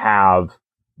have to have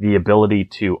the ability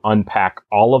to unpack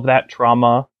all of that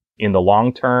trauma in the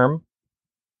long term,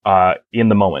 in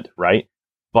the moment, right?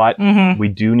 But we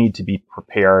do need to be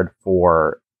prepared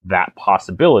for that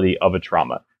possibility of a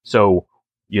trauma. So,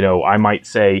 I might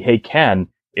say, hey, Ken,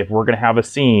 if we're going to have a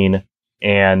scene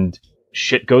and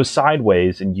shit goes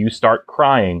sideways and you start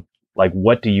crying, like,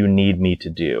 what do you need me to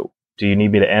do? Do you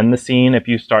need me to end the scene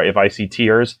if I see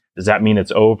tears? Does that mean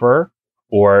it's over?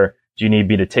 Or do you need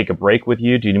me to take a break with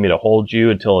you? Do you need me to hold you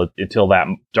until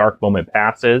that dark moment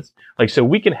passes? Like, so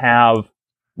we can have,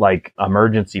 like,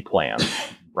 emergency plans,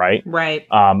 right? Right.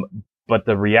 But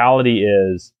the reality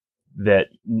is that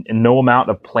no amount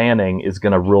of planning is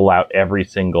going to rule out every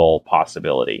single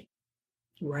possibility.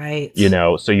 Right.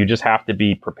 So you just have to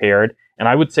be prepared. And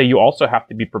I would say you also have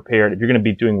to be prepared if you're going to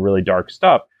be doing really dark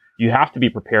stuff. You have to be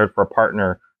prepared for a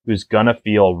partner who's going to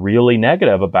feel really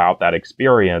negative about that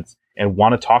experience and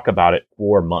want to talk about it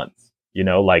for months. If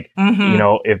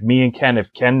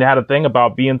Ken had a thing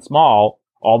about being small,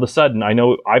 all of a sudden,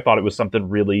 I thought it was something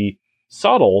really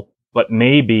subtle, but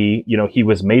maybe, he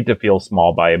was made to feel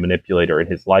small by a manipulator in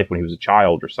his life when he was a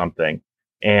child or something.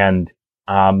 And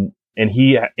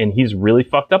he's really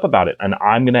fucked up about it. And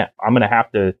I'm going to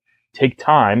have to take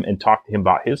time and talk to him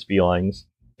about his feelings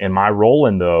and my role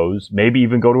in those, maybe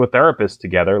even go to a therapist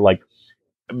together. Like,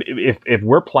 if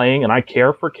we're playing and I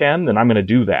care for Ken, then I'm going to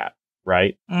do that.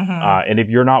 Right. And if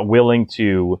you're not willing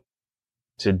to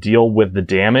deal with the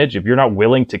damage, if you're not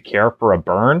willing to care for a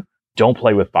burn, don't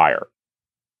play with fire.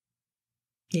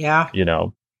 Yeah. Yeah.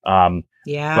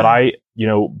 But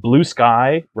blue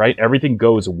sky, right? Everything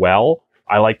goes well.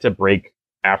 I like to break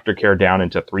aftercare down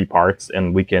into 3 parts,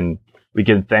 and we can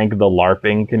thank the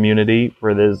LARPing community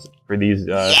for these.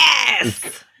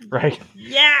 Yes. Right.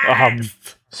 Yes.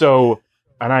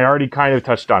 And I already kind of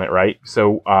touched on it, right?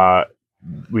 So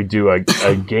we do a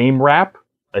game wrap,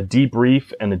 a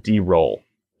debrief, and a D-roll.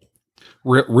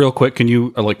 Real quick, can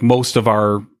you, most of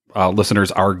our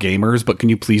listeners are gamers, but can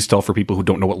you please tell for people who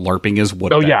don't know what LARPing is,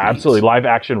 what that means? Absolutely. Live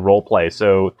action role play.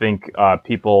 So think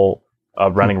people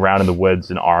running around in the woods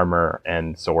in armor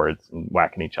and swords and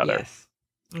whacking each other. Yes.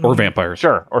 Or vampires.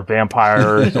 Sure. Or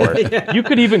vampires. Or you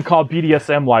could even call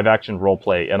BDSM live action role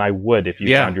play, and I would if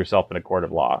you found yourself in a court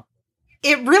of law.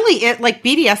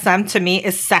 BDSM to me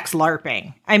is sex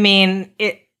LARPing. I mean,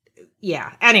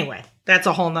 anyway, that's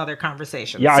a whole nother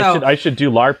conversation. Yeah, I should do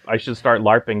LARP. I should start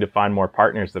LARPing to find more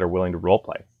partners that are willing to role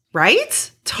play.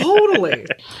 Right? Totally.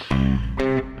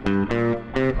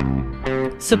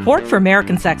 Support for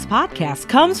American Sex Podcast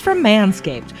comes from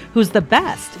Manscaped, who's the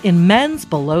best in men's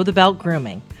below-the-belt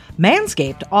grooming.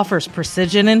 Manscaped offers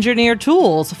precision-engineered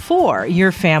tools for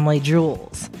your family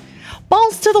jewels.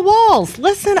 Balls to the walls,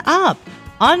 listen up.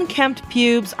 Unkempt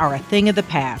pubes are a thing of the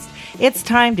past. It's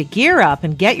time to gear up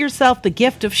and get yourself the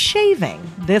gift of shaving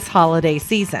this holiday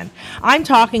season. I'm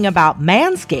talking about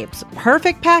Manscaped's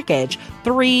Perfect Package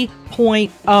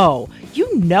 3.0.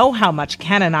 You know how much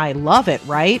Ken and I love it,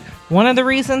 right? One of the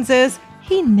reasons is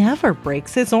he never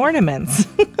breaks his ornaments.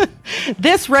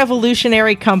 This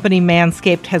revolutionary company,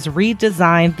 Manscaped, has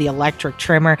redesigned the electric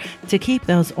trimmer to keep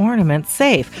those ornaments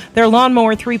safe. Their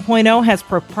Lawnmower 3.0 has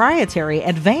proprietary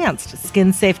advanced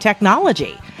skin-safe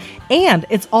technology. And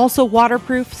it's also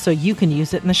waterproof, so you can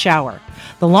use it in the shower.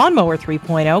 The Lawnmower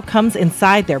 3.0 comes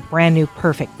inside their brand new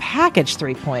Perfect Package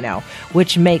 3.0,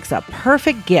 which makes a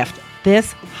perfect gift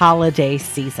this holiday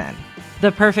season.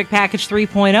 The Perfect Package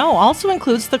 3.0 also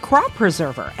includes the Crop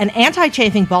Preserver, an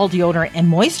anti-chafing ball deodorant and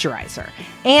moisturizer,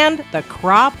 and the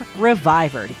Crop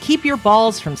Reviver to keep your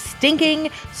balls from stinking,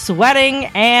 sweating,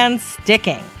 and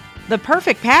sticking. The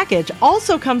Perfect Package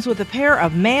also comes with a pair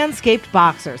of Manscaped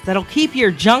boxers that'll keep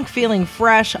your junk feeling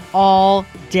fresh all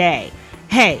day.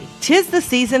 Hey, 'tis the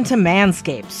season to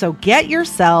manscape, so get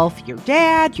yourself, your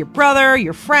dad, your brother,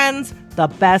 your friends, the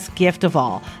best gift of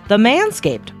all, the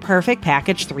Manscaped Perfect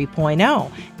Package 3.0.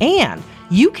 And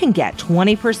you can get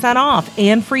 20% off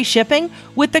and free shipping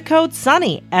with the code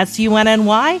SUNNY,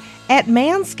 SUNNY, at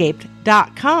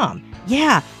manscaped.com.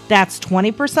 Yeah, that's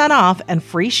 20% off and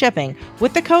free shipping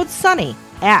with the code SUNNY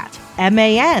at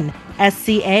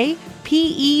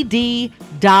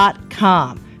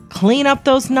manscaped.com. Clean up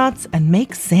those nuts and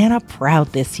make Santa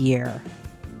proud this year.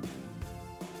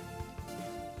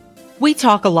 We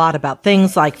talk a lot about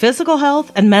things like physical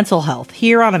health and mental health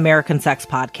here on American Sex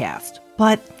Podcast.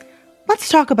 But let's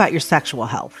talk about your sexual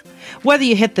health. Whether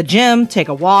you hit the gym, take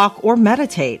a walk, or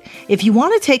meditate, if you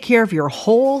want to take care of your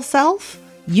whole self,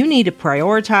 you need to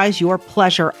prioritize your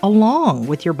pleasure along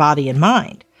with your body and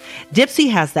mind.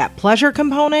 Dipsea has that pleasure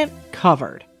component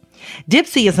covered.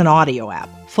 Dipsea is an audio app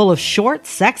full of short,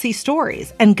 sexy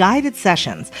stories and guided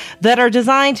sessions that are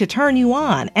designed to turn you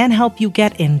on and help you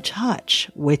get in touch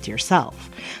with yourself.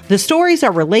 The stories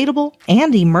are relatable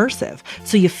and immersive,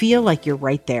 so you feel like you're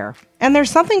right there. And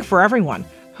there's something for everyone,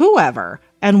 whoever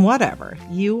and whatever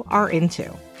you are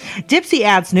into. Dipsea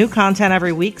adds new content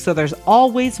every week, so there's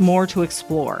always more to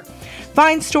explore.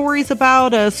 Find stories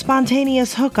about a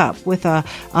spontaneous hookup with a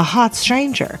hot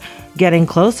stranger, getting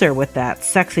closer with that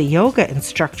sexy yoga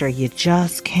instructor you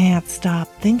just can't stop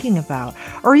thinking about,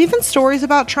 or even stories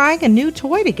about trying a new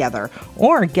toy together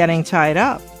or getting tied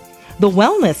up. The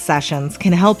wellness sessions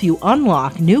can help you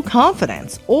unlock new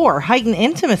confidence or heighten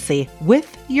intimacy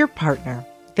with your partner.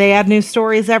 They add new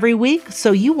stories every week,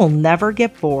 so you will never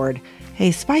get bored.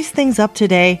 Hey, spice things up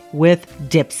today with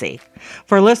Dipsea.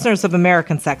 For listeners of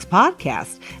American Sex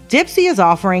Podcast, Dipsea is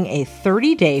offering a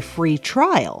 30-day free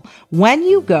trial when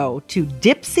you go to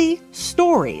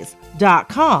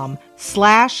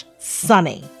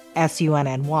dipseastories.com/sunny,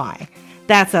 SUNNY.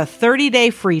 That's a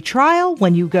 30-day free trial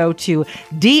when you go to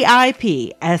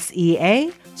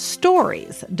DIPSEA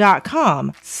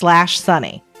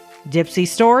stories.com/sunny.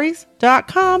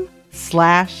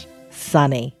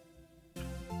 dipseastories.com/sunny.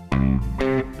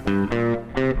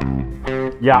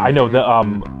 Yeah, I know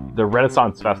the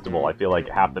Renaissance Festival. I feel like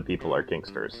half the people are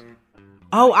kinksters.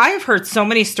 Oh, I have heard so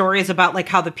many stories about like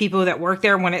how the people that work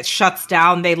there, when it shuts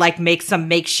down, they like make some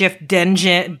makeshift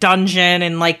dungeon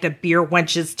and like the beer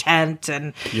wench's tent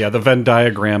and yeah, the Venn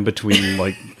diagram between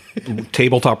like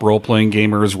tabletop role playing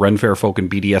gamers, Ren Fair folk, and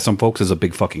BDSM folks is a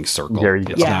big fucking circle. There you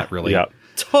go. It's not really. Yeah.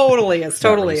 Totally is.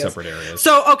 Totally is. Separate areas.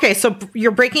 So, okay, so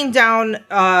you're breaking down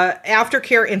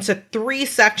aftercare into 3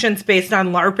 sections based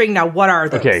on LARPing. Now, what are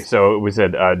those? Okay, so we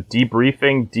said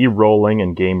debriefing, de-rolling,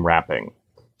 and game wrapping.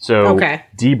 So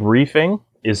debriefing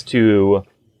is to,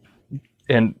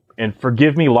 and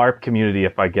forgive me, LARP community,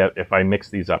 if I mix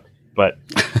these up, but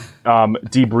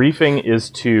debriefing is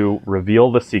to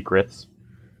reveal the secrets,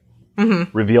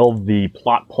 reveal the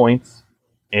plot points,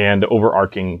 and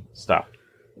overarching stuff.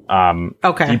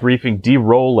 Debriefing,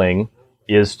 de-rolling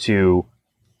is to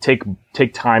take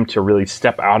time to really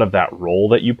step out of that role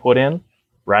that you put in,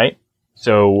 right?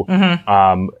 So,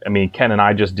 I mean, Ken and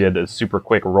I just did a super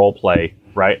quick role play,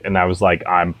 right? And I was like,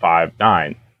 I'm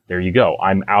 5'9". There you go.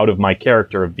 I'm out of my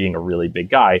character of being a really big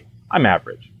guy. I'm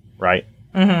average, right?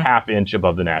 Half inch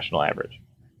above the national average.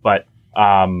 But,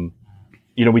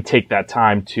 we take that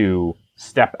time to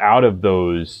step out of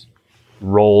those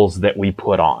roles that we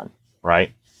put on,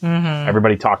 right?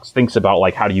 Everybody thinks about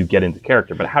like, how do you get into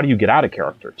character, but how do you get out of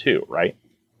character too, right?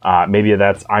 Maybe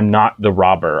that's, I'm not the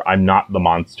robber, I'm not the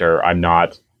monster, I'm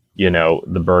not,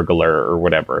 the burglar or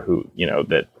whatever who,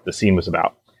 that the scene was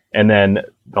about. And then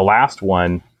the last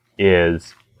one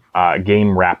is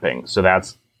game wrapping. So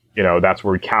that's where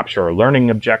we capture our learning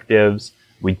objectives,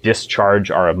 we discharge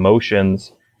our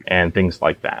emotions and things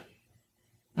like that.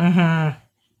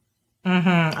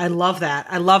 I love that.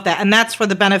 And that's for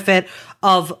the benefit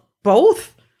of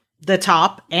both the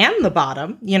top and the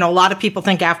bottom. A lot of people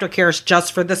think aftercare is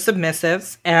just for the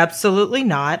submissives. Absolutely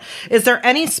not. Is there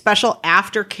any special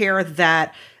aftercare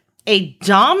that a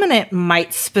dominant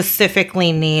might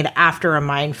specifically need after a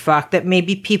mindfuck that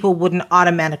maybe people wouldn't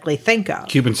automatically think of?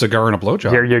 Cuban cigar and a blowjob.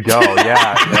 There you go.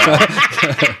 Yeah.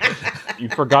 You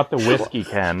forgot the whiskey,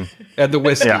 Ken. And the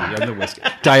whiskey. Yeah. And the whiskey.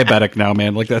 Diabetic now,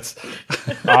 man. Like that's.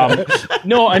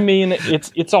 No, I mean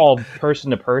it's all person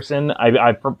to person.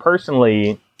 I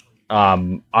personally,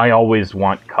 I always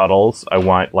want cuddles. I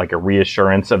want like a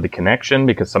reassurance of the connection,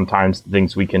 because sometimes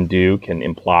things we can do can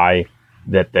imply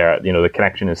that the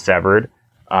connection is severed.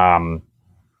 And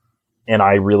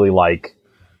I really like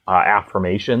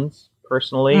affirmations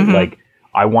personally. Like,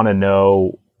 I want to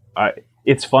know.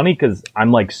 It's funny because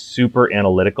I'm like super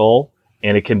analytical,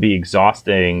 and it can be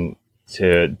exhausting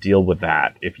to deal with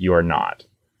that if you are not.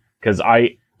 Because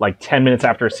I, like 10 minutes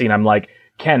after a scene, I'm like,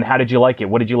 Ken, how did you like it?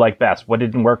 What did you like best? What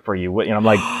didn't work for you? I'm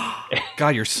like,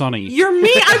 God, you're Sunny. You're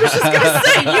me. I was just going to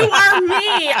say, you are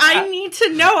me. I need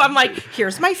to know. I'm like,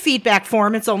 here's my feedback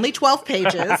form. It's only 12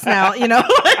 pages now,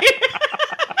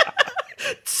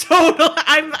 So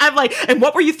I'm like, and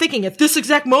what were you thinking at this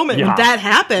exact moment when that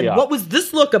happened? Yeah. What was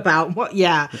this look about? What?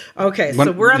 Yeah. Okay.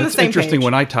 So we're on the same page. It's interesting.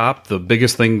 When I top, the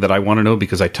biggest thing that I want to know,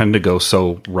 because I tend to go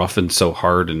so rough and so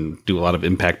hard and do a lot of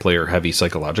impact player heavy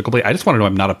psychological play, I just want to know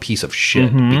I'm not a piece of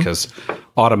shit, because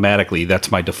automatically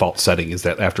that's my default setting, is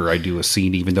that after I do a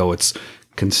scene, even though it's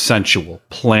consensual,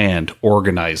 planned,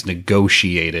 organized,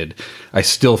 negotiated, I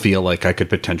still feel like I could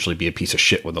potentially be a piece of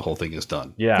shit when the whole thing is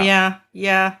done. Yeah.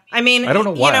 I mean, I don't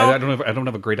know why. I don't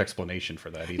have a great explanation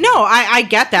for that either. No, I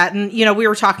get that. And, we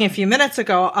were talking a few minutes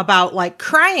ago about like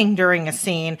crying during a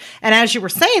scene. And as you were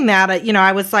saying that,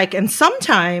 I was like, and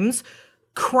sometimes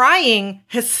crying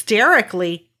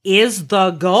hysterically is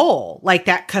the goal. Like,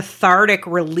 that cathartic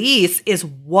release is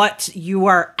what you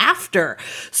are after.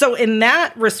 So in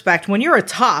that respect, when you're a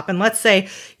top, and let's say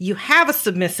you have a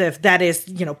submissive that is,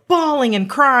 bawling and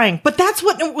crying, but that's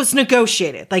what was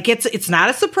negotiated. Like, it's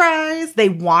not a surprise. They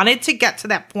wanted to get to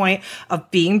that point of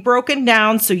being broken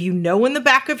down. So, in the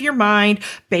back of your mind,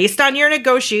 based on your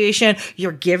negotiation,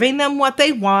 you're giving them what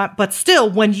they want. But still,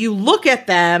 when you look at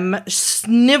them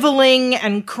sniveling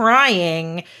and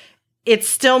crying, it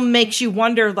still makes you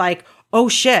wonder, like, oh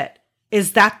shit,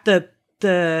 is that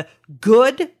the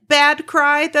good bad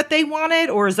cry that they wanted,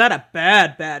 or is that a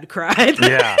bad cry?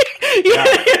 Yeah.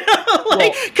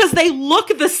 Because they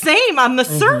look the same on the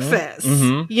surface,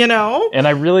 And I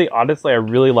really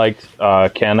liked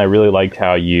Ken. I really liked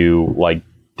how you like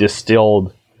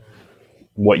distilled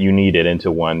what you needed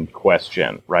into one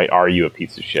question, right? Are you a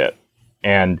piece of shit?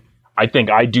 And I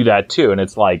think I do that too. And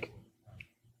it's like,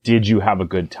 did you have a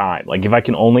good time? Like, if I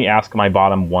can only ask my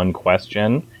bottom one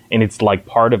question, and it's like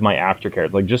part of my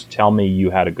aftercare, like, just tell me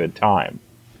you had a good time.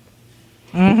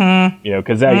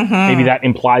 Because maybe that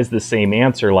implies the same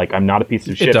answer. Like, I'm not a piece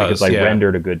of shit because I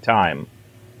rendered a good time.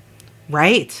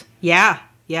 Right. Yeah.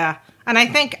 And I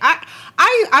think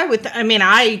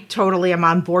I totally am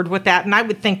on board with that. And I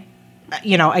would think,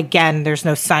 again, there's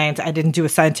no science. I didn't do a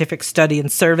scientific study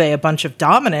and survey a bunch of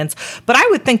dominants, but I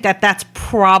would think that that's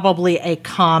probably a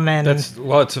common. It's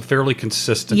a fairly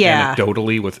consistent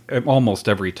anecdotally with almost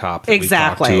every top that we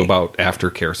talk to about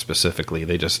aftercare specifically.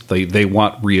 They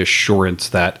want reassurance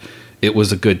that it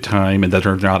was a good time and that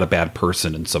they're not a bad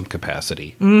person in some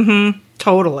capacity.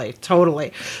 Totally.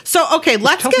 So, okay,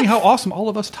 let's Tell me how awesome all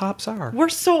of us tops are. We're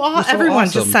so awesome. Everyone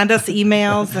just send us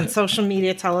emails and social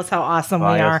media. Tell us how awesome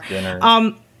we are. Dinner.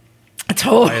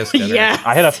 Totally. Yes.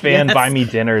 I had a fan buy me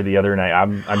dinner the other night.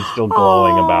 I'm still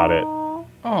glowing about it.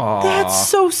 Aww. That's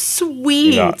so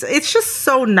sweet. Yeah. It's just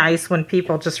so nice when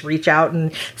people just reach out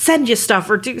and send you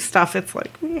stuff or do stuff. It's like,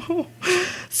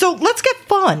 So let's get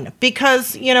fun,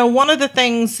 because, one of the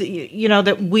things,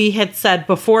 that we had said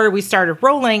before we started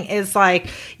rolling is like,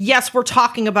 yes, we're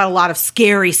talking about a lot of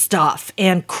scary stuff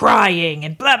and crying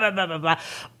and blah, blah, blah, blah, blah.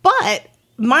 But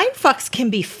mindfucks can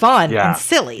be fun and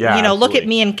silly. Look at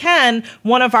me and Ken.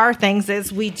 One of our things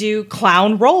is we do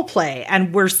clown role play,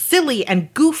 and we're silly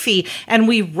and goofy, and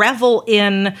we revel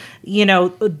in,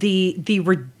 the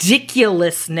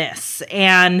ridiculousness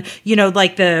and,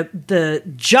 like the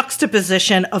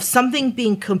juxtaposition of something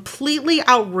being completely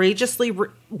outrageously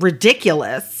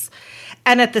ridiculous,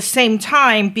 and at the same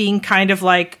time being kind of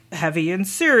like heavy and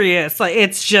serious. Like,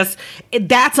 it's just,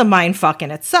 that's a mindfuck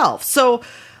in itself. So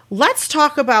let's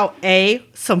talk about A,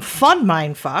 some fun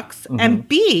mindfucks, and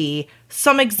B,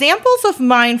 some examples of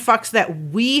mindfucks that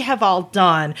we have all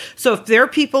done. So if there are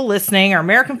people listening, or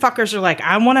American fuckers are like,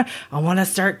 I want to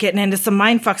start getting into some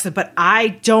mindfucks, but I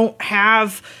don't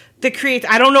have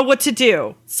I don't know what to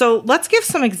do. So let's give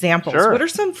some examples. Sure. What are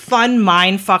some fun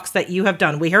mindfucks that you have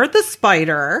done? We heard the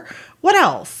spider. What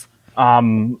else?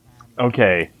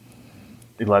 Okay.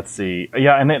 Let's see.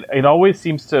 Yeah, and it always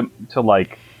seems to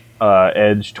like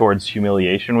edge towards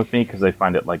humiliation with me, because I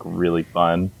find it like really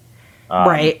fun.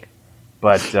 Right.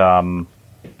 But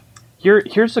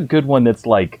here's a good one that's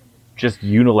like just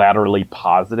unilaterally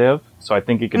positive. So I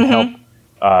think it can help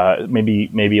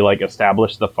maybe like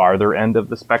establish the farther end of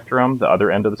the spectrum, the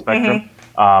other end of the spectrum.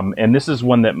 And this is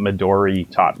one that Midori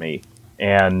taught me.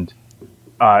 And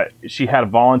she had a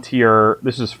volunteer.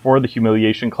 This is for the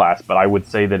humiliation class, but I would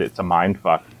say that it's a mind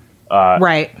fuck.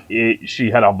 Right.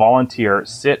 She had a volunteer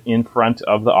sit in front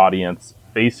of the audience,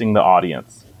 facing the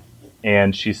audience.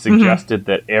 And she suggested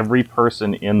that every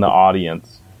person in the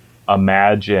audience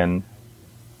imagine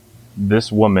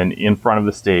this woman in front of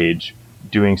the stage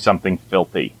doing something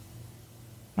filthy.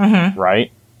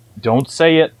 Right? Don't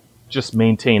say it. Just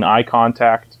maintain eye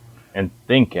contact and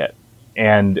think it.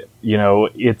 And, you know,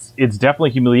 it's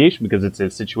definitely humiliation because it's a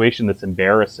situation that's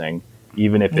embarrassing,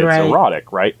 even if it's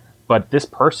erotic, right? But this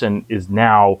person is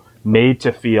now made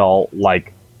to feel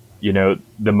like, you know,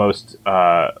 the most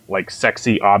like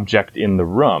sexy object in the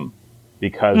room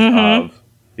because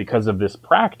of this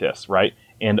practice, right?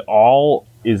 And all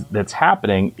that's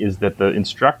happening is that the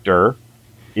instructor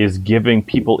is giving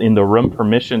people in the room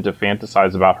permission to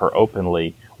fantasize about her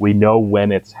openly. We know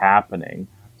when it's happening.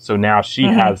 So now she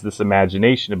has this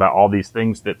imagination about all these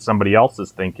things that somebody else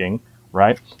is thinking,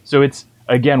 right? So it's,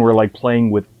 again, we're like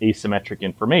playing with asymmetric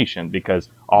information because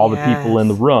all the people in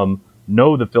the room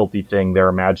know the filthy thing they're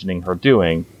imagining her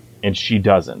doing, and she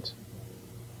doesn't.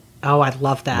 Oh, I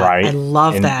love that. Right? I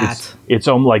love that. It's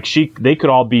like they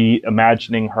could all be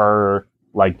imagining her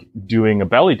like doing a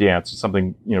belly dance or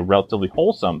something, you know, relatively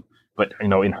wholesome. But, you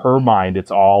know, in her mind, it's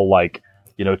all like,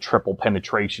 you know, triple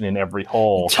penetration in every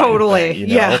hole. Totally. Kind of thing,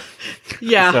 you know?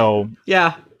 Yeah. So,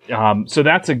 yeah. So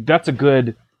that's a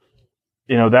good,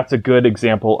 you know, that's a good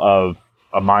example of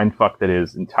a mind fuck that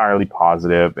is entirely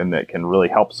positive and that can really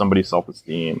help somebody's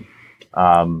self-esteem.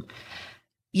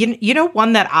 You know,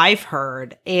 one that I've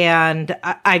heard, and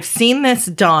I've seen this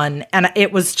done, and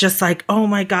it was just like, oh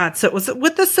my God. So it was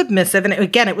with the submissive, and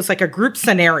it was like a group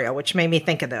scenario, which made me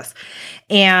think of this.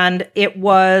 And it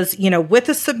was, you know, with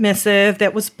a submissive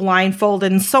that was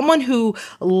blindfolded and someone who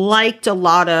liked a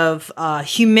lot of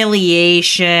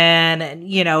humiliation and,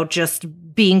 you know, just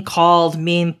being called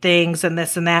mean things and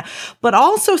this and that, but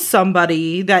also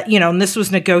somebody that, you know, and this was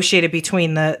negotiated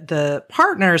between the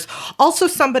partners, also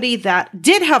somebody that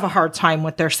did have a hard time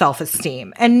with their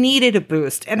self-esteem and needed a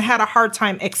boost and had a hard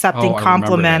time accepting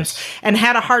compliments and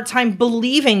had a hard time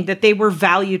believing that they were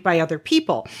valued by other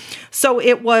people. So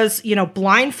it was, you know,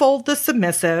 blindfold the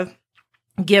submissive,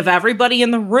 give everybody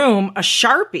in the room a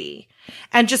Sharpie,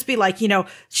 and just be like, you know,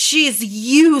 she's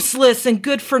useless and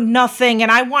good for nothing.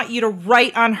 And I want you to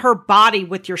write on her body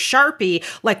with your Sharpie,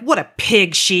 like what a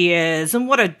pig she is and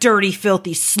what a dirty,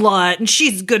 filthy slut. And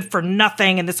she's good for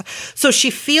nothing. And this, so she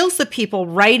feels the people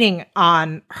writing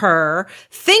on her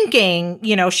thinking,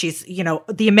 you know, she's, you know,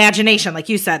 the imagination, like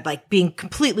you said, like being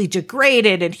completely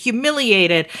degraded and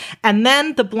humiliated. And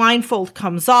then the blindfold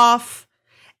comes off,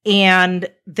 and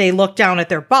they look down at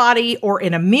their body or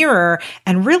in a mirror.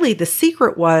 And really the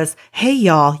secret was, hey,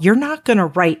 y'all, you're not going to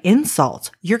write insults.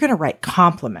 You're going to write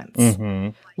compliments.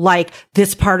 Like,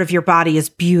 this part of your body is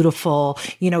beautiful.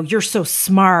 You know, you're so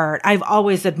smart. I've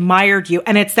always admired you.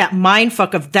 And it's that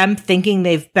mindfuck of them thinking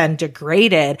they've been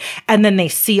degraded. And then they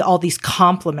see all these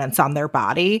compliments on their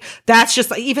body. That's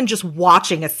just, even just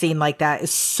watching a scene like that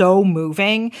is so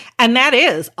moving. And that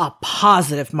is a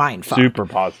positive mindfuck. Super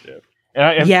positive.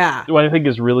 And what I think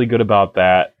is really good about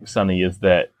that, Sunny, is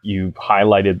that you've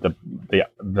highlighted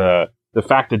the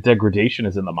fact that degradation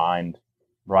is in the mind,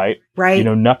 right? Right. You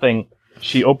know, nothing.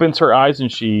 She opens her eyes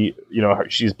and she, you know,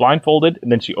 she's blindfolded,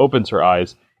 and then she opens her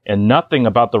eyes, and nothing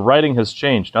about the writing has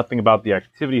changed. Nothing about the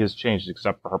activity has changed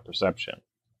except for her perception.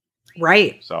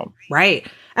 Right. So. Right.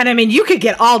 And I mean, you could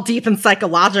get all deep and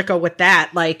psychological with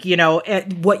that. Like, you know,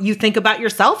 what you think about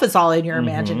yourself is all in your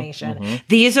imagination.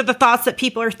 These are the thoughts that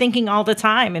people are thinking all the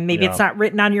time. And maybe it's not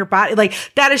written on your body. Like,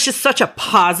 that is just such a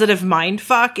positive mind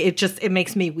fuck. It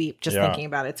makes me weep just thinking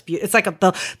about it. It's like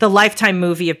the Lifetime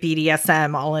movie of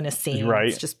BDSM all in a scene. Right.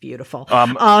 It's just beautiful.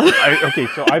 Okay.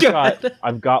 So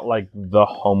I've got like the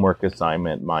homework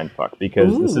assignment mind fuck,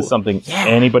 because this is something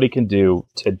anybody can do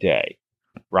today.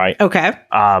 Right. Okay.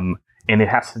 And it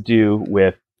has to do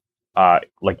with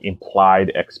like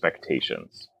implied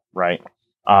expectations, right?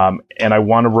 And I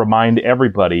want to remind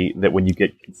everybody that when you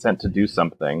get consent to do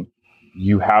something,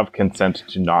 you have consent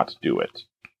to not do it,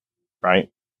 right?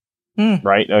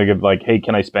 Right? Like, hey,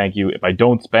 can I spank you? If I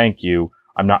don't spank you,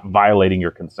 I'm not violating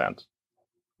your consent.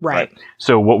 Right.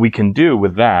 So what we can do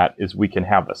with that is we can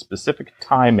have a specific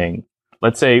timing.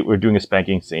 Let's say we're doing a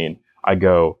spanking scene. I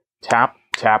go tap,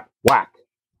 tap, whack.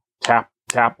 Tap,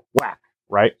 tap, whack,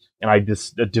 right? And I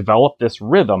just develop this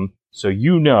rhythm so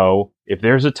you know if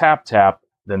there's a tap, tap,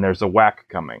 then there's a whack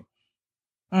coming,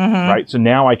 right? So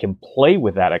now I can play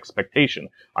with that expectation.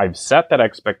 I've set that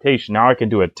expectation. Now I can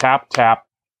do a tap, tap,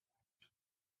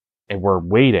 and we're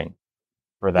waiting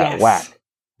for that Yes. whack.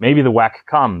 Maybe the whack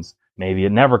comes, maybe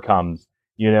it never comes,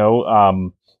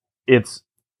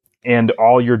 and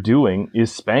all you're doing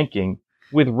is spanking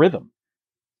with rhythm.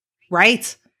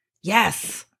 Right?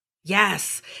 Yes.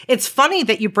 Yes. It's funny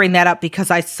that you bring that up because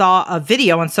I saw a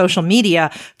video on social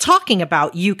media talking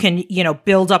about you can,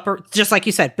 build up, just like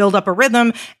you said, build up a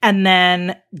rhythm and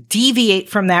then deviate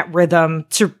from that rhythm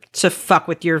to fuck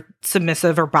with your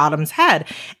submissive or bottom's head.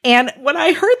 And when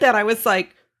I heard that, I was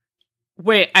like,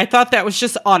 wait, I thought that was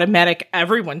just automatic.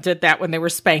 Everyone did that when they were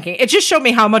spanking. It just showed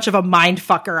me how much of a mind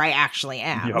fucker I actually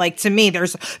am. Yep. Like, to me,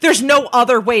 there's no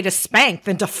other way to spank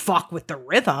than to fuck with the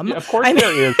rhythm. Yeah, of course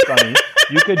there is, Sonny.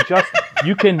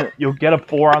 You'll get a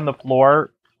 4 on the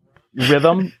floor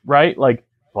rhythm, right? Like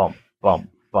bump, bump,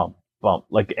 bump, bump.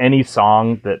 Like any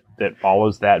song that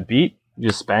follows that beat, you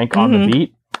just spank on the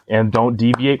beat and don't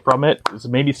deviate from it. So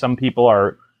maybe some people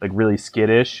are like really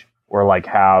skittish or like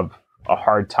have a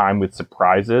hard time with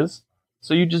surprises.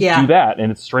 So you just do that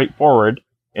and it's straightforward.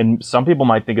 And some people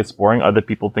might think it's boring. Other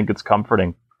people think it's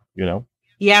comforting,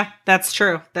 Yeah, that's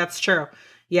true. That's true.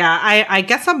 Yeah, I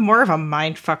guess I'm more of a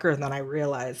mind fucker than I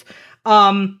realize.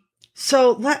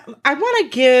 So I want to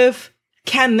give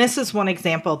Ken, this is one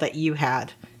example that you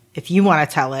had, if you want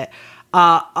to tell it,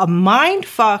 a mind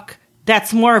fuck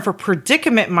that's more of a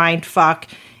predicament mind fuck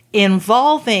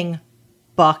involving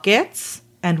buckets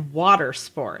and water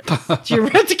sports.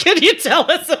 Can you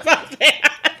tell us about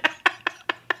that?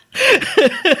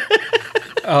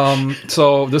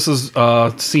 So this is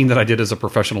a scene that I did as a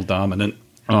professional dominant.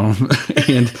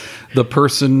 And the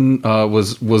person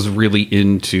was really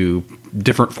into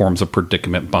different forms of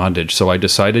predicament bondage. So I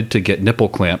decided to get nipple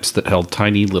clamps that held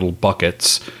tiny little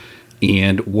buckets.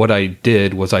 And what I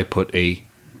did was I put a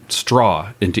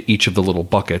straw into each of the little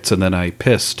buckets, and then I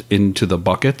pissed into the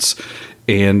buckets.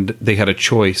 And they had a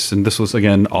choice, and this was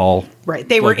again all right.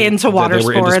 They were into water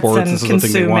sports and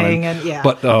consuming, and yeah.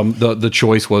 But the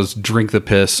choice was drink the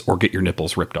piss or get your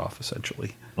nipples ripped off,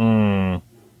 essentially.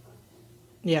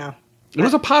 Yeah, it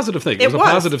was a positive thing. It was a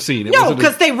positive scene. No,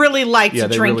 because they really liked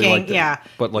drinking. Really liked it. Yeah,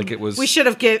 but like it was. We should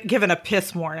have given a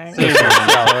piss warning.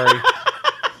 Sorry.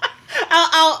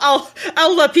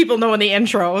 I'll let people know in the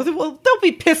intro. Well, they'll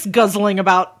be piss guzzling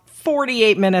about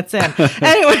 48 minutes in.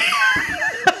 Anyway.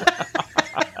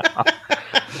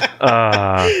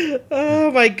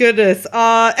 Oh my goodness!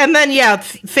 And then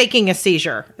faking a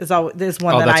seizure is one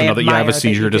that I admire. I have a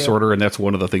seizure disorder, and that's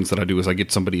one of the things that I do is I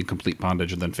get somebody in complete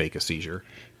bondage and then fake a seizure.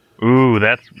 Ooh,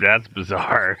 that's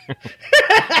bizarre.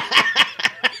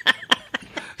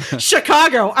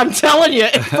 Chicago, I'm telling you,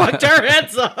 it fucked our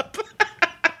heads up.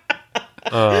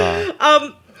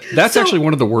 That's actually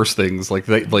one of the worst things.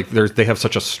 They have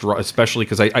such a strong, especially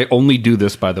because I only do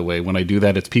this, by the way. When I do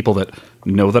that, it's people that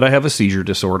know that I have a seizure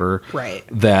disorder, right?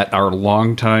 That are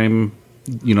longtime,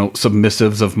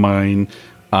 submissives of mine,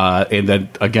 and then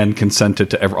again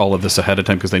consented to all of this ahead of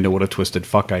time because they know what a twisted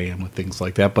fuck I am with things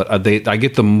like that. But I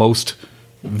get the most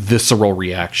visceral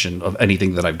reaction of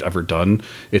anything that I've ever done.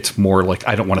 It's more like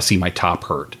I don't want to see my top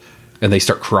hurt. And they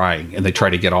start crying, and they try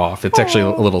to get off. It's actually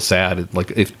a little sad. Like,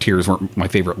 if tears weren't my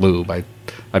favorite lube, I'd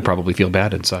probably feel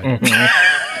bad inside.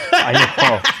 Mm-hmm.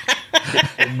 I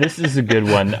know. This is a good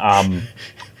one.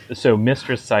 So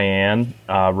Mistress Cyan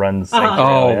runs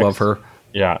Sanctuary X. Love her.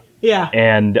 Yeah. Yeah.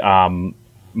 And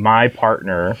my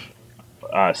partner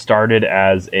started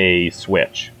as a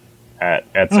switch at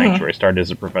Sanctuary, started as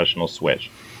a professional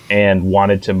switch, and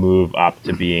wanted to move up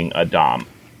to being a dom,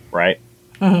 right?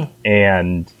 Mm-hmm.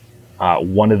 And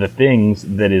one of the things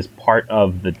that is part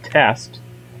of the test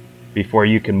before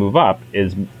you can move up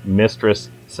is Mistress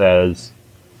says,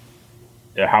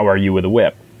 "How are you with a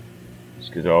whip?"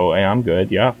 She goes, "Oh, hey, I'm good.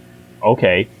 Yeah.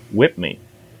 Okay, whip me."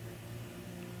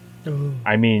 Ooh.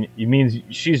 I mean, it means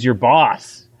she's your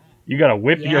boss. You got to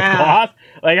whip your boss?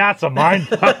 Like, that's a mind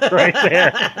fuck right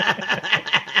there.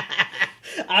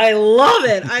 I love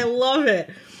it. I love it.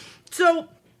 So...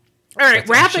 All right,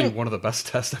 that's actually one of the best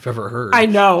tests I've ever heard. I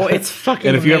know, it's fucking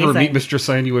And if amazing. you ever meet Mr.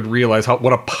 Cyan, you would realize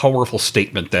what a powerful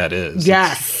statement that is.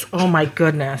 Yes. Oh my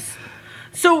goodness.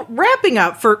 So wrapping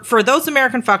up, for those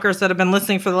American fuckers that have been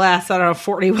listening for the last,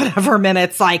 40 whatever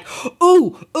minutes, like,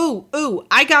 ooh,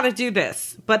 I gotta do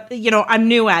this. But, I'm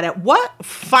new at it. What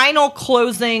final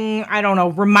closing,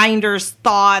 reminders,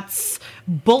 thoughts,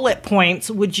 bullet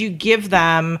points would you give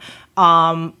them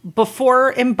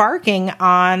before embarking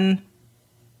on...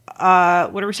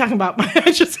 what are we talking about?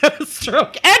 I just had a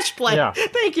stroke. Edge play. Yeah.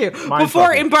 Thank you. Mind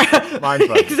fucking.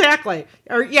 Exactly.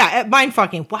 Or mind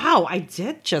fucking. Wow, I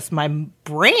did just my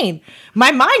mind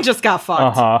just got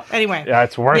fucked. Anyway. Yeah,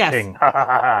 it's working.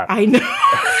 Yes. I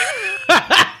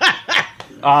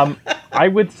know. I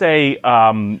would say,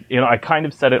 I kind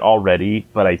of said it already,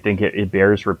 but I think it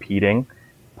bears repeating.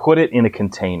 Put it in a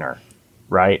container,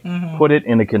 right? Mm-hmm. Put it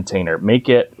in a container. Make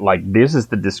it like this is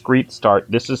the discrete start,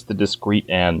 this is the discrete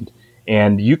end,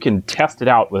 and you can test it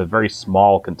out with a very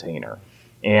small container.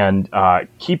 And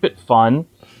keep it fun,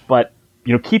 but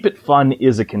keep it fun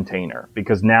is a container,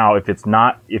 because now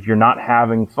if you're not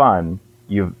having fun,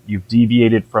 you've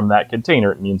deviated from that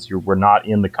container. It means we're not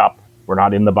in the cup, we're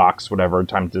not in the box, whatever.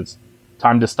 Time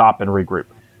to stop and regroup.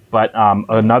 But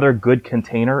another good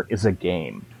container is a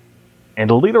game, and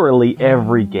literally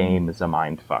every game is a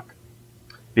mindfuck,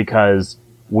 because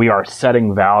we are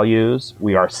setting values,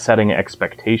 we are setting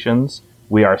expectations,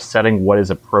 we are setting what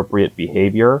is appropriate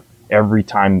behavior every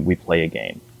time we play a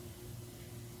game.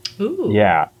 Ooh.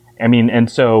 Yeah. I mean,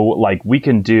 and so like we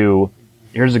can do,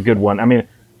 here's a good one. I mean,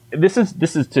 this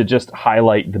is to just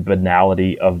highlight the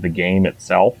banality of the game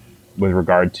itself with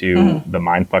regard to the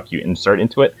mindfuck you insert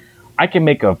into it. I can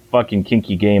make a fucking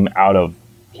kinky game out of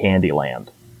Candyland.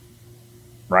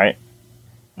 Right?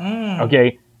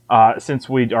 Okay. Since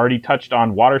we'd already touched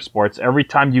on water sports, every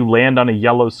time you land on a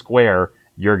yellow square,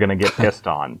 you're going to get pissed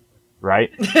on.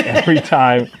 Right? Every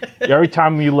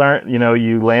time you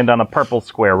land on a purple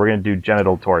square, we're going to do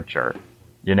genital torture,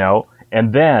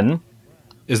 and then.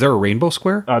 Is there a rainbow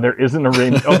square? There isn't a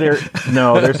rainbow.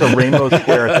 There's a rainbow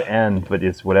square at the end, but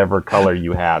it's whatever color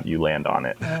you have, you land on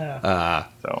it.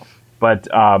 But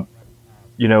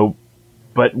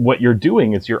what you're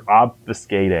doing is you're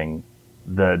obfuscating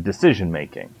the decision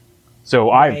making.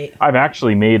 So I've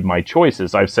actually made my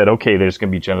choices. I've said, okay, there's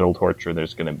going to be genital torture,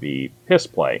 there's going to be piss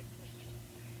play.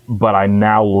 But I'm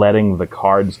now letting the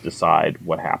cards decide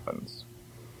what happens.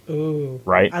 Ooh.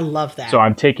 Right? I love that. So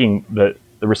I'm taking the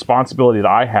responsibility that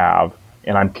I have,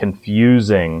 and I'm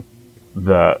confusing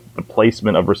the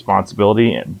placement of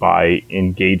responsibility by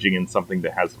engaging in something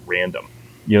that has random.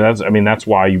 That's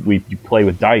why you play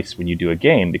with dice when you do a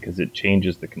game, because it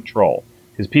changes the control.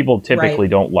 Because people typically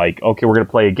don't like, okay, we're going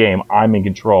to play a game, I'm in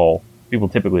control. People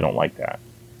typically don't like that.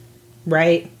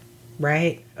 Right.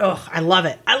 Oh, I love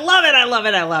it. I love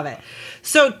it.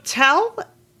 So tell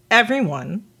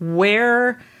everyone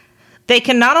where they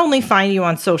can not only find you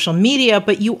on social media,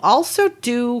 but you also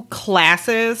do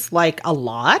classes like a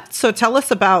lot. So tell us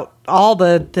about all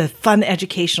the fun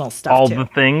educational stuff. All the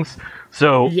things.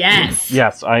 So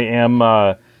yes, I am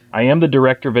the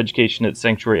director of education at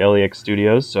Sanctuary LAX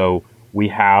Studios. So we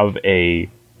have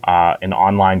an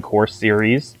online course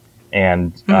series,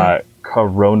 and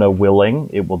Corona willing,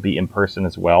 it will be in person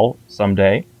as well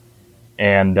someday.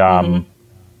 And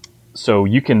so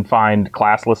you can find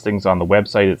class listings on the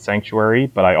website at Sanctuary,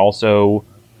 but I also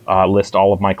list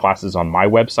all of my classes on my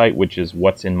website, which is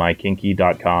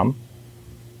what'sinmykinky.com.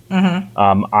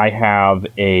 I have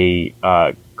a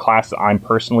class I'm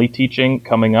personally teaching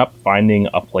coming up, finding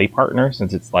a play partner,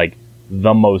 since it's like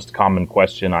the most common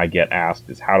question I get asked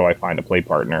is, how do I find a play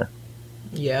partner?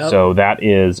 Yeah. So that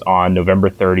is on November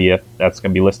 30th. That's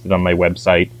going to be listed on my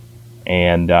website.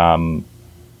 And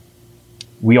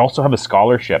we also have a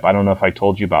scholarship. I don't know if I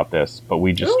told you about this, but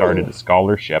we just started a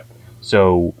scholarship.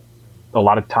 So a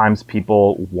lot of times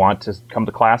people want to come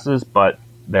to classes, but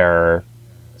they're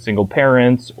single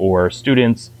parents or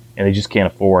students, and they just can't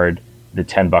afford the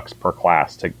 $10 per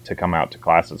class to come out to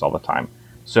classes all the time.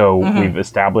 So we've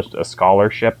established a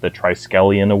scholarship, the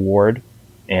Triskelion Award,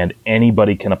 and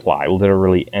anybody can apply.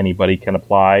 Literally anybody can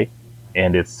apply,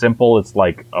 and it's simple. It's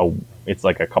like a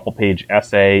couple page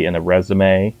essay and a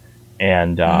resume,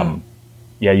 and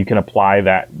you can apply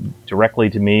that directly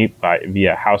to me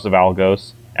via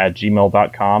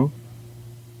houseofalgos@gmail.com.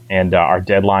 And our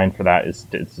deadline for that is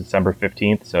December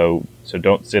 15th. So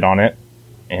don't sit on it.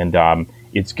 And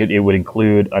it's good. It would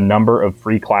include a number of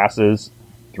free classes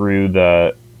through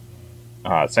the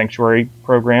Sanctuary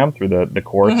program, through the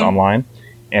course online,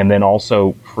 and then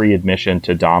also free admission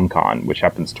to DomCon, which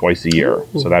happens twice a year.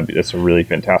 Ooh. So that's a really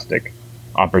fantastic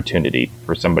opportunity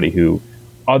for somebody who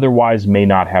otherwise may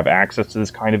not have access to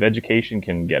this kind of education,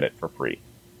 can get it for free.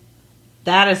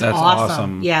 That's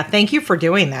awesome. Yeah, thank you for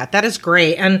doing that. That is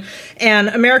great. And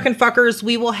American Fuckers,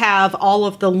 we will have all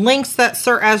of the links that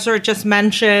Sir Ezra just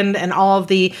mentioned and all of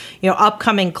the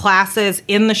upcoming classes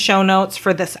in the show notes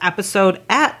for this episode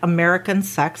at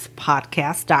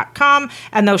americansexpodcast.com.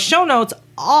 And those show notes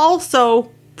also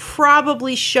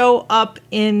probably show up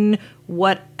in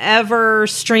whatever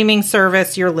streaming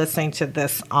service you're listening to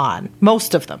this on.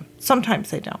 Most of them. Sometimes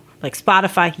they don't. Like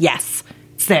Spotify, yes,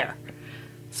 it's there.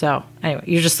 So, anyway,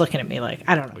 you're just looking at me like,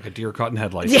 I don't know. Like a deer caught in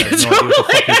headlights. I have no idea what the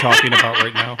fuck you're talking about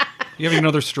right now. You having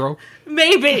another stroke?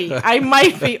 Maybe. I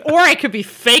might be. Or I could be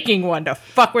faking one to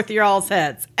fuck with your all's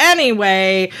heads.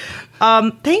 Anyway,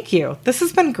 thank you. This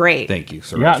has been great. Thank you,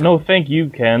 sir. Yeah, no, thank you,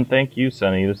 Ken. Thank you,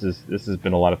 Sunny. This has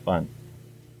been a lot of fun.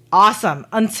 Awesome.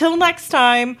 Until next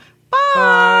time, bye.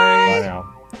 Bye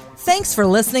now. Thanks for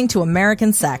listening to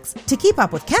American Sex. To keep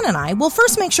up with Ken and I, we'll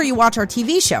first make sure you watch our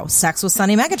TV show, Sex with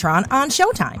Sunny Megatron, on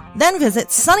Showtime. Then visit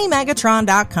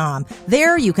sunnymegatron.com.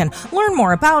 There you can learn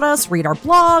more about us, read our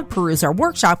blog, peruse our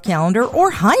workshop calendar,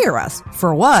 or hire us.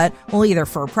 For what? Well, either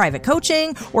for private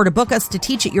coaching, or to book us to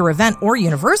teach at your event or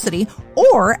university,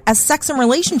 or as sex and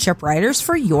relationship writers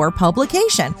for your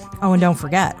publication. Oh, and don't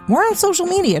forget, we're on social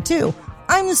media too.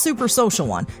 I'm the super social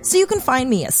one, so you can find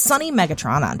me as Sunny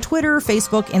Megatron on Twitter,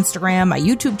 Facebook, Instagram, my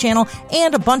YouTube channel,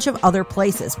 and a bunch of other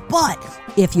places. But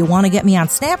if you want to get me on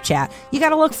Snapchat, you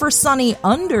gotta look for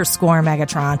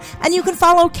Sunny_Megatron, and you can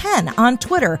follow Ken on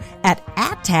Twitter at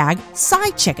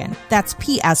 @SideChicken. That's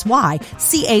PSYCHICKEN.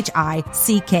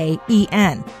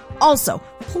 Also,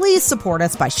 please support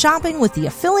us by shopping with the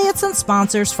affiliates and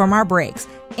sponsors from our breaks.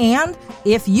 And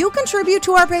if you contribute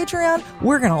to our Patreon,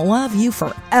 we're going to love you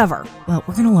forever. Well,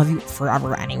 we're going to love you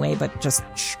forever anyway, but just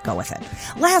go with it.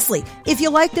 Lastly, if you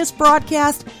like this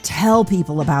broadcast, tell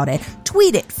people about it.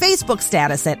 Tweet it, Facebook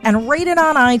status it, and rate it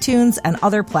on iTunes and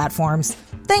other platforms.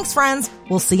 Thanks, friends.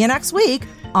 We'll see you next week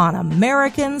on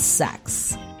American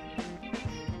Sex.